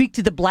they speak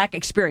to the black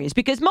experience,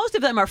 because most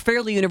of them are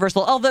fairly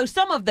universal, although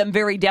some of them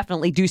very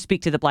definitely do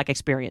speak to the black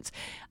experience.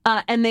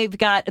 And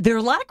there are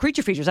a lot of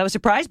creature features. I was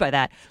surprised by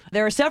that.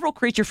 There are several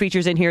creature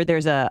features in here.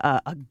 There's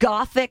a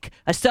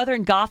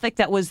Southern Gothic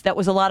that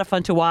was a lot of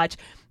fun to watch.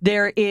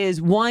 There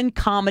is one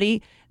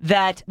comedy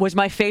that was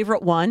my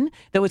favorite one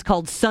that was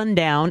called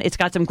Sundown. It's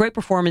got some great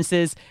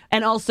performances,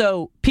 and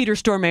also Peter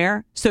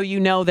Stormare, so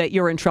you know that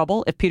you're in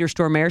trouble if Peter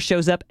Stormare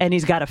shows up and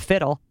he's got a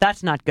fiddle.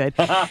 That's not good.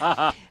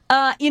 And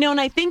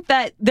I think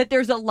that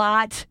there's a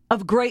lot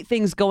of great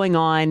things going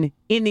on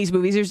in these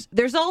movies.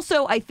 There's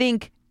also, I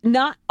think,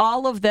 not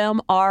all of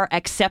them are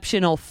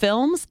exceptional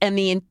films, and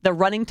the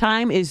running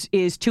time is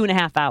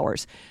 2.5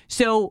 hours.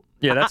 So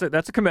yeah,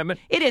 that's a commitment.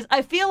 It is.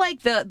 I feel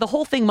like the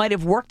whole thing might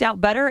have worked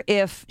out better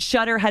if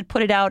Shudder had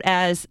put it out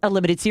as a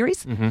limited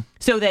series,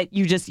 so that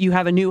you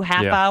have a new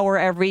half hour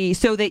every,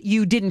 so that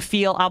you didn't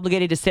feel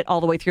obligated to sit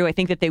all the way through. I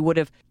think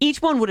that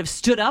each one would have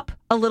stood up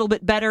a little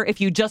bit better if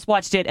you just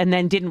watched it and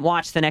then didn't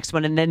watch the next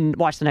one and then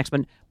watch the next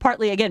one.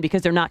 Partly, again,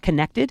 because they're not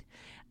connected.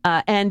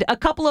 And a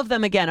couple of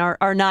them, again,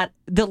 are not.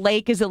 The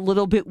Lake is a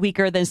little bit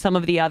weaker than some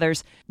of the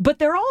others, but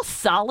they're all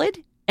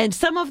solid. And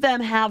some of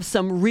them have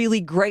some really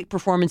great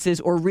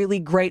performances or really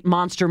great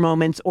monster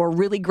moments or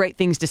really great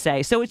things to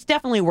say. So it's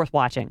definitely worth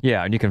watching.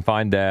 Yeah, and you can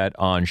find that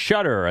on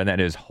Shudder, and that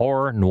is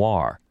Horror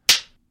Noire.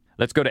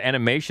 Let's go to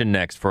animation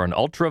next for an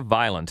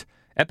ultra-violent,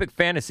 epic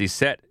fantasy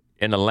set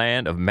in a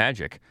land of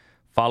magic,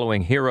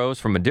 following heroes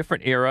from a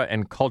different era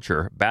and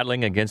culture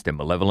battling against a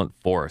malevolent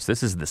force.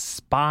 This is The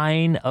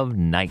Spine of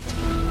Night.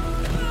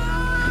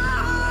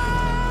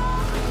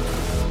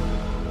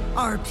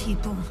 Our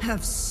people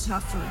have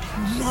suffered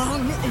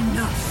long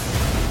enough.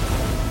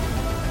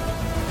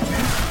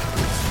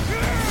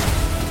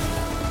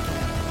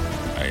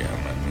 I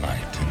am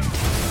enlightened.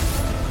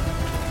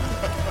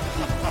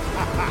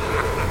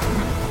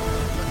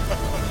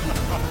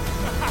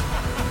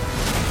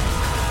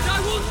 I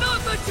will not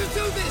let you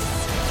do this!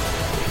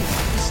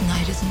 This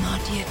night is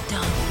not yet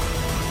done.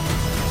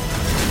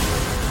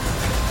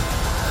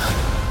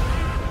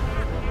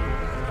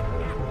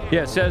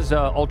 Yeah, it says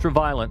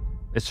ultra-violent.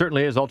 It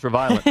certainly is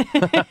ultra-violent.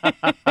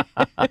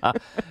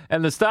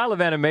 And the style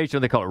of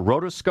animation, they call it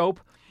rotoscope.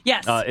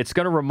 Yes. It's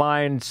going to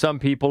remind some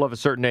people of a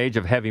certain age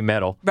of heavy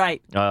metal.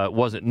 Right.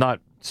 Wasn't not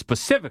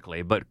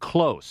specifically, but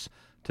close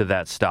to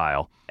that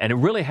style. And it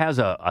really has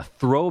a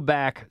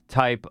throwback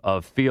type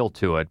of feel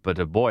to it.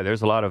 But boy,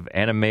 there's a lot of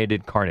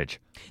animated carnage.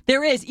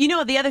 There is.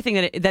 The other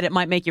thing that it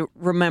might make you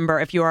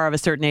remember if you are of a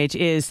certain age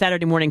is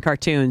Saturday morning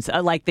cartoons,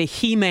 like the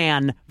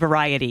He-Man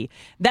variety.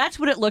 That's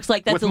what it looks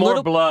like. That's with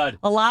more blood.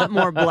 A lot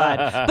more blood.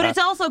 But it's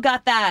also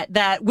got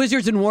that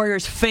Wizards and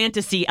Warriors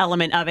fantasy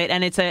element of it,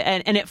 and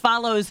it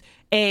follows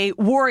a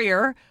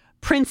warrior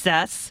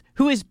princess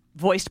who is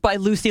voiced by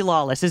Lucy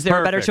Lawless. Is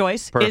there a better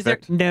choice? Perfect. Is there?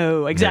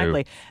 No,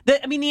 exactly. No.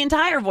 The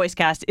entire voice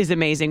cast is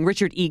amazing.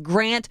 Richard E.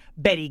 Grant,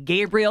 Betty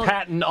Gabriel,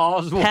 Patton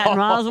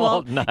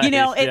Oswalt. Nice,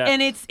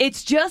 and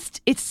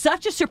it's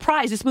such a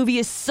surprise. This movie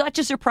is such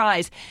a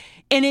surprise,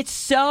 and it's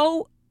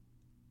so.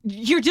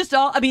 You're just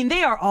all.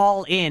 They are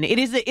all in. It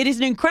is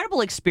an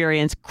incredible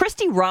experience.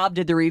 Christy Robb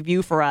did the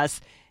review for us.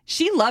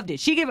 She loved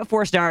it. She gave it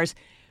 4 stars.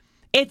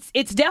 It's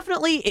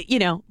definitely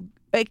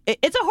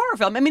it's a horror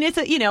film. It's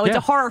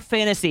a horror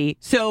fantasy.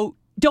 So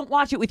don't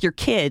watch it with your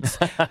kids,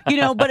 But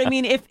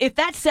if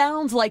that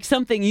sounds like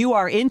something you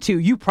are into,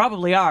 you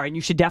probably are, and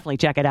you should definitely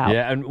check it out.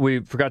 Yeah, and we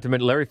forgot to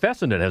mention Larry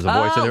Fessenden has a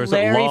voice in there. It's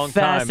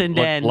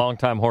a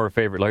long-time horror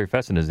favorite. Larry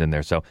Fessenden is in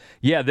there. So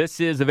yeah, this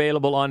is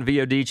available on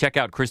VOD. Check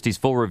out Christie's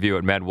full review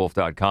at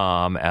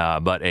madwolf.com.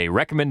 But a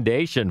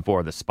recommendation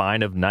for The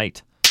Spine of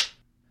Night.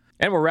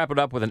 And we'll wrap it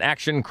up with an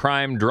action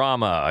crime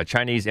drama. A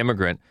Chinese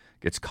immigrant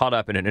gets caught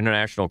up in an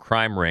international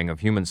crime ring of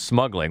human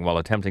smuggling while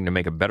attempting to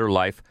make a better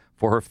life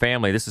for her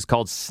family. This is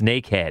called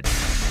Snakehead.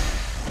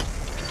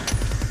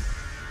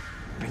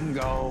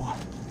 Bingo.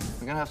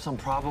 We're gonna have some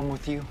problem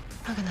with you.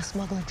 I'm gonna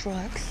smuggle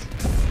drugs.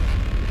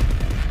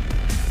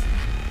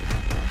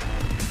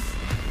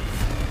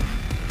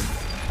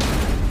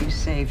 You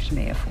saved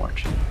me a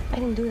fortune. I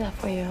didn't do that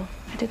for you.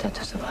 I did that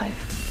to survive.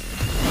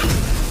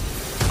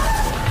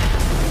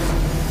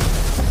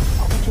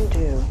 What would you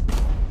do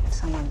if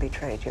someone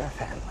betrayed your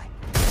family?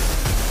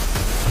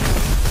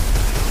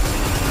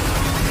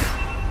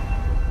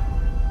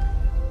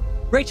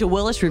 Rachel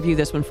Willis reviewed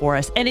this one for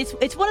us, and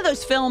it's one of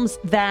those films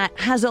that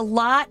has a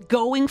lot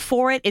going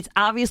for it. It's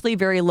obviously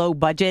very low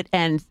budget,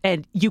 and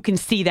you can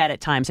see that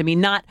at times.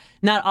 Not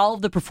all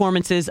of the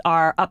performances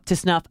are up to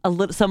snuff.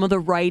 Some of the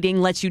writing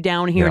lets you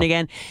down here and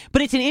again,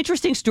 but it's an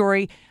interesting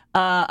story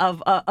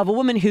of a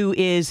woman who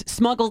is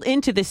smuggled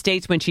into the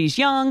States when she's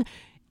young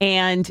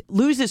and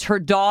loses her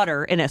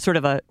daughter in a sort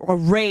of a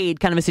raid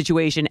kind of a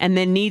situation, and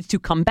then needs to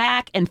come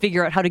back and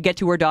figure out how to get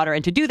to her daughter.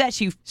 And to do that,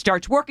 she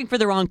starts working for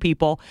the wrong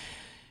people.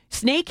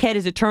 Snakehead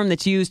is a term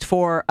that's used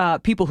for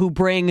people who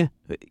bring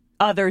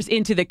others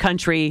into the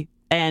country,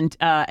 and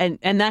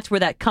that's where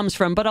that comes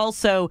from. But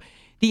also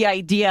the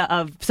idea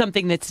of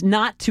something that's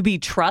not to be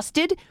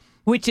trusted,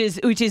 which is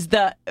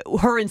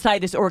her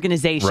inside this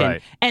organization,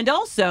 Right. and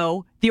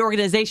also the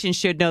organization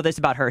should know this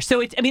about her.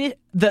 So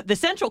the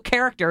central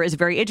character is a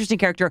very interesting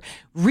character,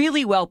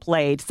 really well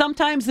played.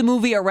 Sometimes the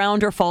movie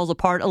around her falls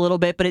apart a little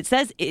bit, but it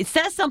says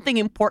something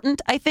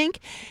important, I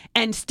think,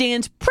 and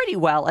stands pretty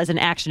well as an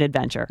action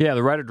adventure. Yeah,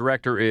 the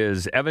writer-director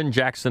is Evan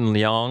Jackson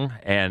Leong,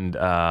 and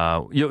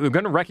you're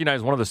going to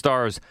recognize one of the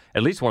stars,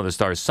 at least one of the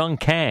stars, Sung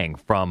Kang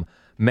from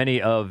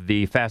many of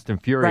the Fast and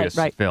Furious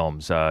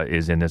films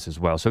is in this as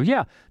well. So,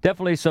 yeah,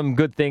 definitely some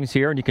good things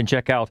here. And you can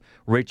check out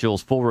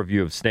Rachel's full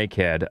review of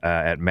Snakehead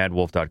at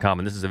madwolf.com.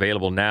 And this is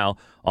available now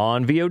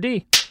on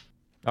VOD.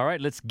 All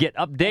right, let's get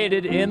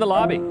updated in the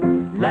lobby.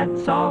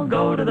 Let's all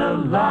go to the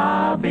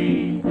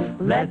lobby.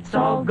 Let's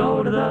all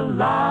go to the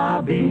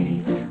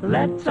lobby.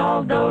 Let's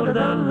all go to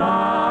the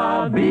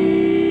lobby.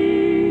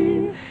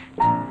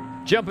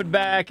 Jumping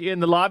back in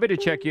the lobby to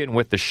check in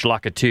with the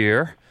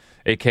Schlocketeer,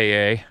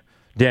 a.k.a.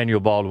 Daniel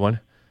Baldwin,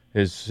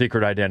 his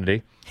secret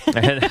identity,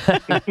 and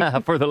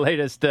for the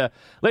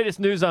latest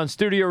news on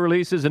studio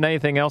releases and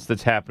anything else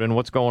that's happening.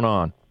 What's going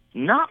on?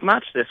 Not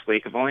much this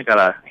week. I've only got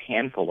a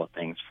handful of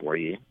things for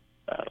you.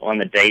 On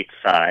the date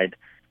side,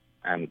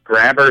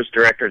 Grabbers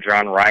director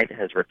John Wright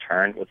has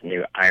returned with a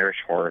new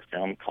Irish horror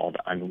film called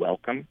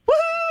Unwelcome.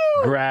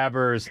 Woo!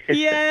 Grabbers.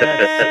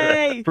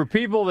 Yay! For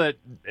people that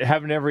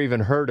haven't ever even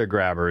heard of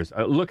Grabbers,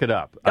 look it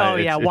up. Oh,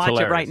 it's watch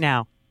hilarious. it right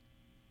now.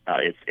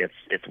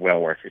 It's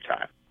well worth your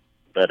time.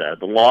 But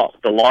the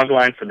log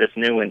line for this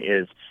new one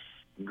is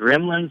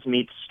Gremlins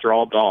meets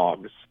Straw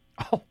Dogs.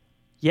 Oh,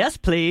 yes,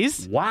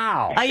 please.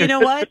 Wow. You know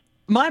what?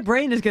 My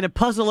brain is going to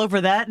puzzle over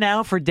that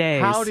now for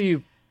days. How do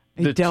you...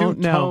 The don't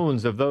two know.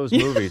 tones of those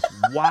movies.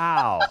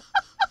 Wow.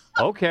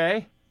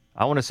 Okay.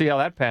 I want to see how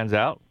that pans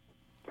out.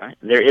 Right.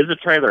 There is a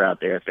trailer out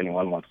there if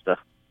anyone wants to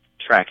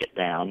track it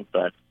down,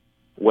 but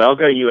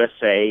Welga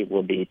USA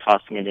will be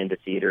tossing it into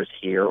theaters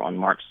here on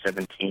March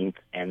 17th,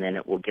 and then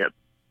it will get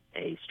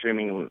a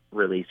streaming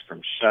release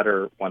from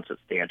Shudder once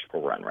its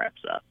theatrical run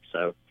wraps up.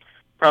 So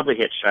probably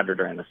hit Shudder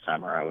during the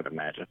summer, I would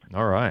imagine.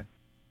 All right.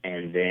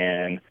 And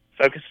then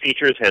Focus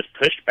Features has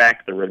pushed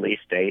back the release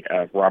date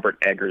of Robert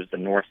Eggers' The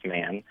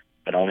Northman,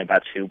 but only by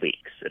 2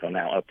 weeks. It'll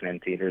now open in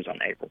theaters on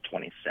April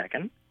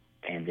 22nd.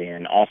 And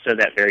then also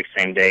that very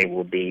same day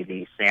will be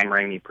the Sam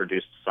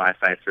Raimi-produced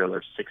sci-fi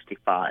thriller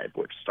 65,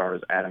 which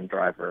stars Adam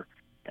Driver.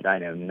 And I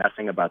know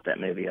nothing about that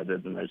movie other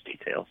than those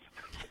details.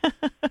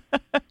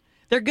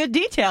 They're good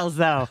details,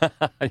 though.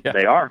 Yeah.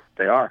 They are.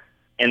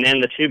 And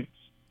then the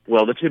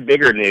two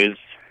bigger news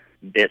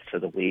bits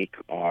of the week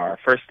are,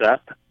 first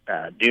up,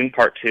 Dune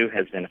Part 2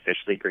 has been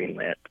officially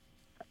greenlit.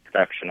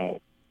 Production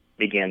will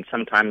begin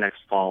sometime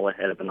next fall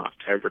ahead of an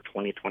October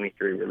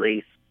 2023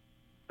 release.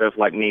 So if,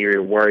 like me,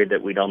 you're worried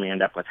that we'd only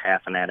end up with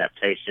half an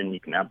adaptation, you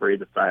can now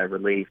breathe a sigh of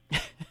relief.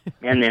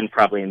 And then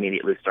probably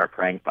immediately start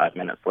praying 5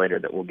 minutes later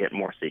that we'll get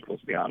more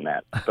sequels beyond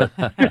that. But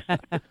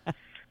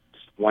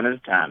just one at a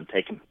time.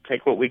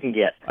 Take what we can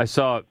get. I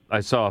saw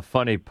a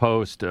funny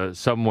post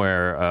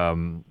somewhere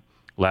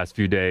last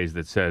few days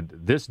that said,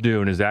 this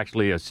Dune is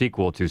actually a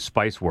sequel to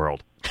Spice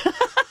World.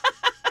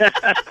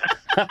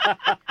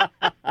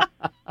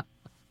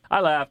 I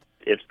laughed.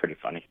 It's pretty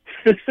funny.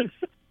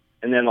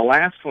 And then the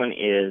last one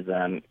is,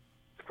 of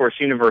course,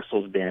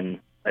 Universal's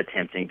been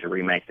attempting to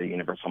remake the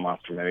Universal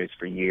Monster movies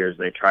for years.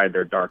 They tried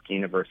their Dark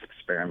Universe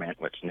experiment,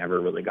 which never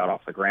really got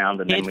off the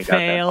ground. And then we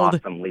failed.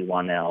 got that awesome Lee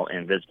Whannell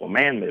Invisible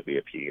Man movie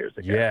a few years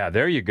ago. Yeah,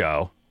 there you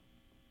go.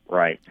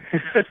 Right.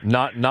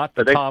 Not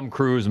the Tom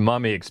Cruise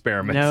mummy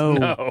experiment.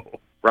 No.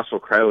 Russell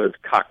Crowe is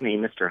Cockney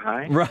Mr.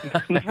 Hyde. Right.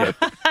 Yeah.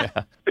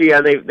 But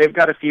yeah, they've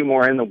got a few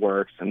more in the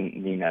works,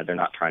 and they're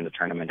not trying to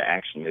turn them into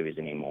action movies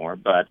anymore.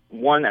 But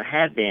one that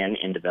had been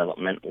in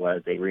development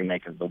was a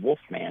remake of The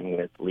Wolfman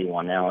with Lee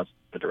Whannell as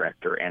the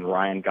director and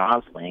Ryan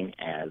Gosling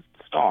as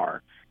the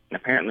star.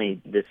 And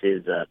apparently this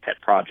is a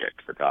pet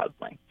project for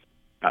Gosling.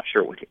 Not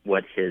sure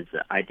what his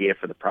idea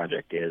for the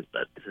project is,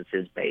 but this is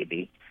his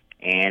baby.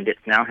 And it's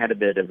now had a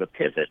bit of a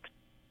pivot.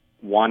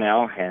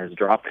 Whannell has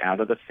dropped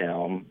out of the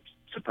film,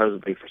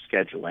 supposedly for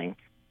scheduling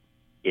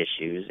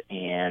issues,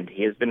 and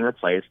he has been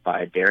replaced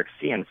by Derek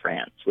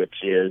Cianfrance,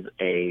 which is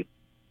there's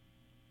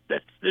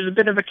a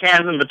bit of a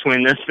chasm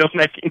between this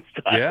filmmaking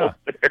styles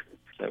there.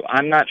 So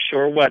I'm not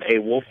sure what a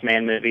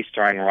Wolfman movie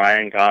starring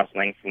Ryan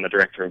Gosling from the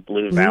director of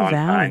Blue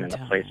Valentine and The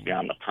Place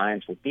Beyond the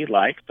Pines will be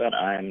like, but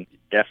I'm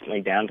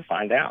definitely down to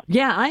find out.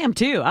 Yeah, I am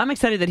too. I'm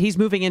excited that he's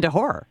moving into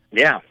horror.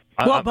 Yeah.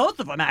 Well, both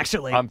of them,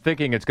 actually. I'm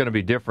thinking it's going to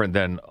be different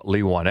than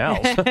Lee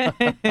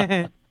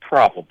Whannell's.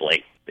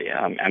 Probably.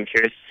 Yeah, I'm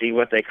curious to see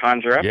what they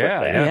conjure up with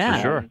that. Yeah,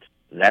 for sure.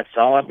 that's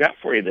all I've got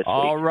for you this week.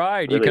 All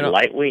right. Really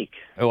light week.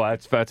 Oh,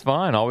 that's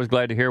fine. Always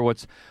glad to hear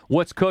what's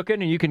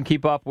cooking, and you can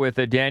keep up with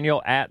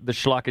Daniel at the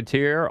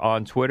Schlocketeer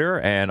on Twitter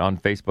and on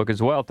Facebook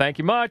as well. Thank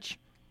you much.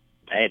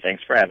 Hey,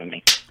 thanks for having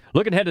me.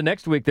 Looking ahead to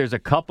next week, there's a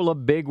couple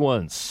of big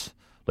ones.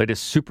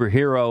 Latest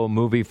superhero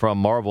movie from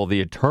Marvel,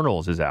 The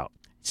Eternals, is out.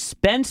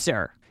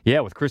 Spencer. Yeah,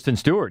 with Kristen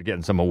Stewart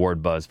getting some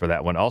award buzz for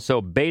that one.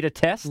 Also, Beta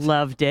Test.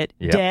 Loved it.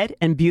 Yep. Dead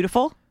and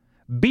Beautiful.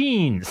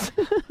 Beans.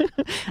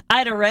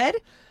 Ida Red.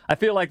 I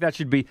feel like that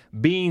should be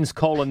beans,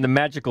 the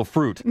magical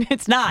fruit.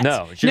 It's not.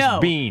 No, it's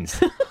just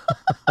beans.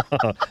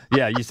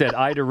 Yeah, you said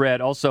Ida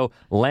Red. Also,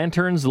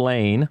 Lanterns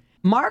Lane.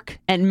 Mark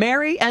and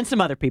Mary and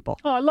some other people.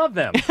 Oh, I love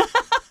them.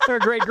 They're a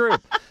great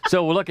group.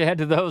 So we'll look ahead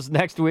to those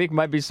next week.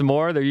 Might be some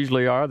more. There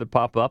usually are that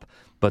pop up.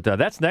 But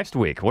that's next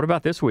week. What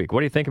about this week?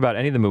 What do you think about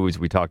any of the movies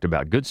we talked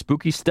about? Good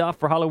spooky stuff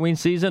for Halloween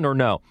season or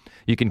no?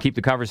 You can keep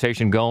the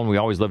conversation going. We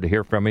always love to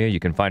hear from you. You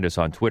can find us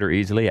on Twitter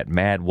easily at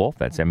MaddWolf.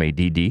 That's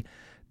MaddWolf.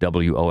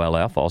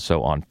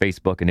 Also on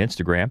Facebook and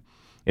Instagram.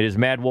 It is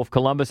Mad Wolf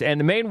Columbus, and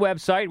the main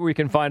website where you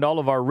can find all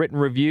of our written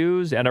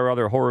reviews and our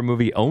other horror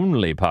movie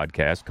only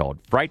podcast called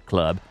Fright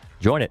Club.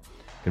 Join it.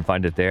 You can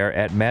find it there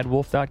at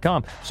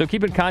maddwolf.com. So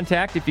keep in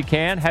contact if you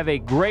can. Have a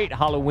great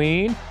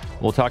Halloween.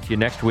 We'll talk to you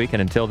next week.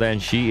 And until then,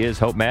 she is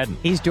Hope Madden.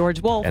 He's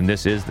George Wolf. And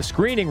this is the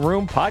Screening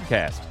Room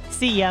Podcast.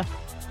 See ya.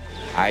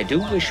 I do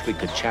wish we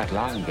could chat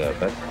longer,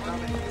 but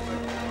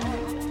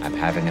I'm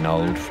having an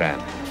old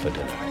friend for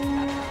dinner.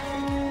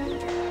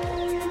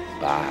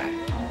 Bye.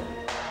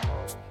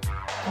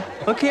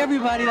 Okay,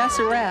 everybody, that's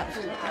a wrap.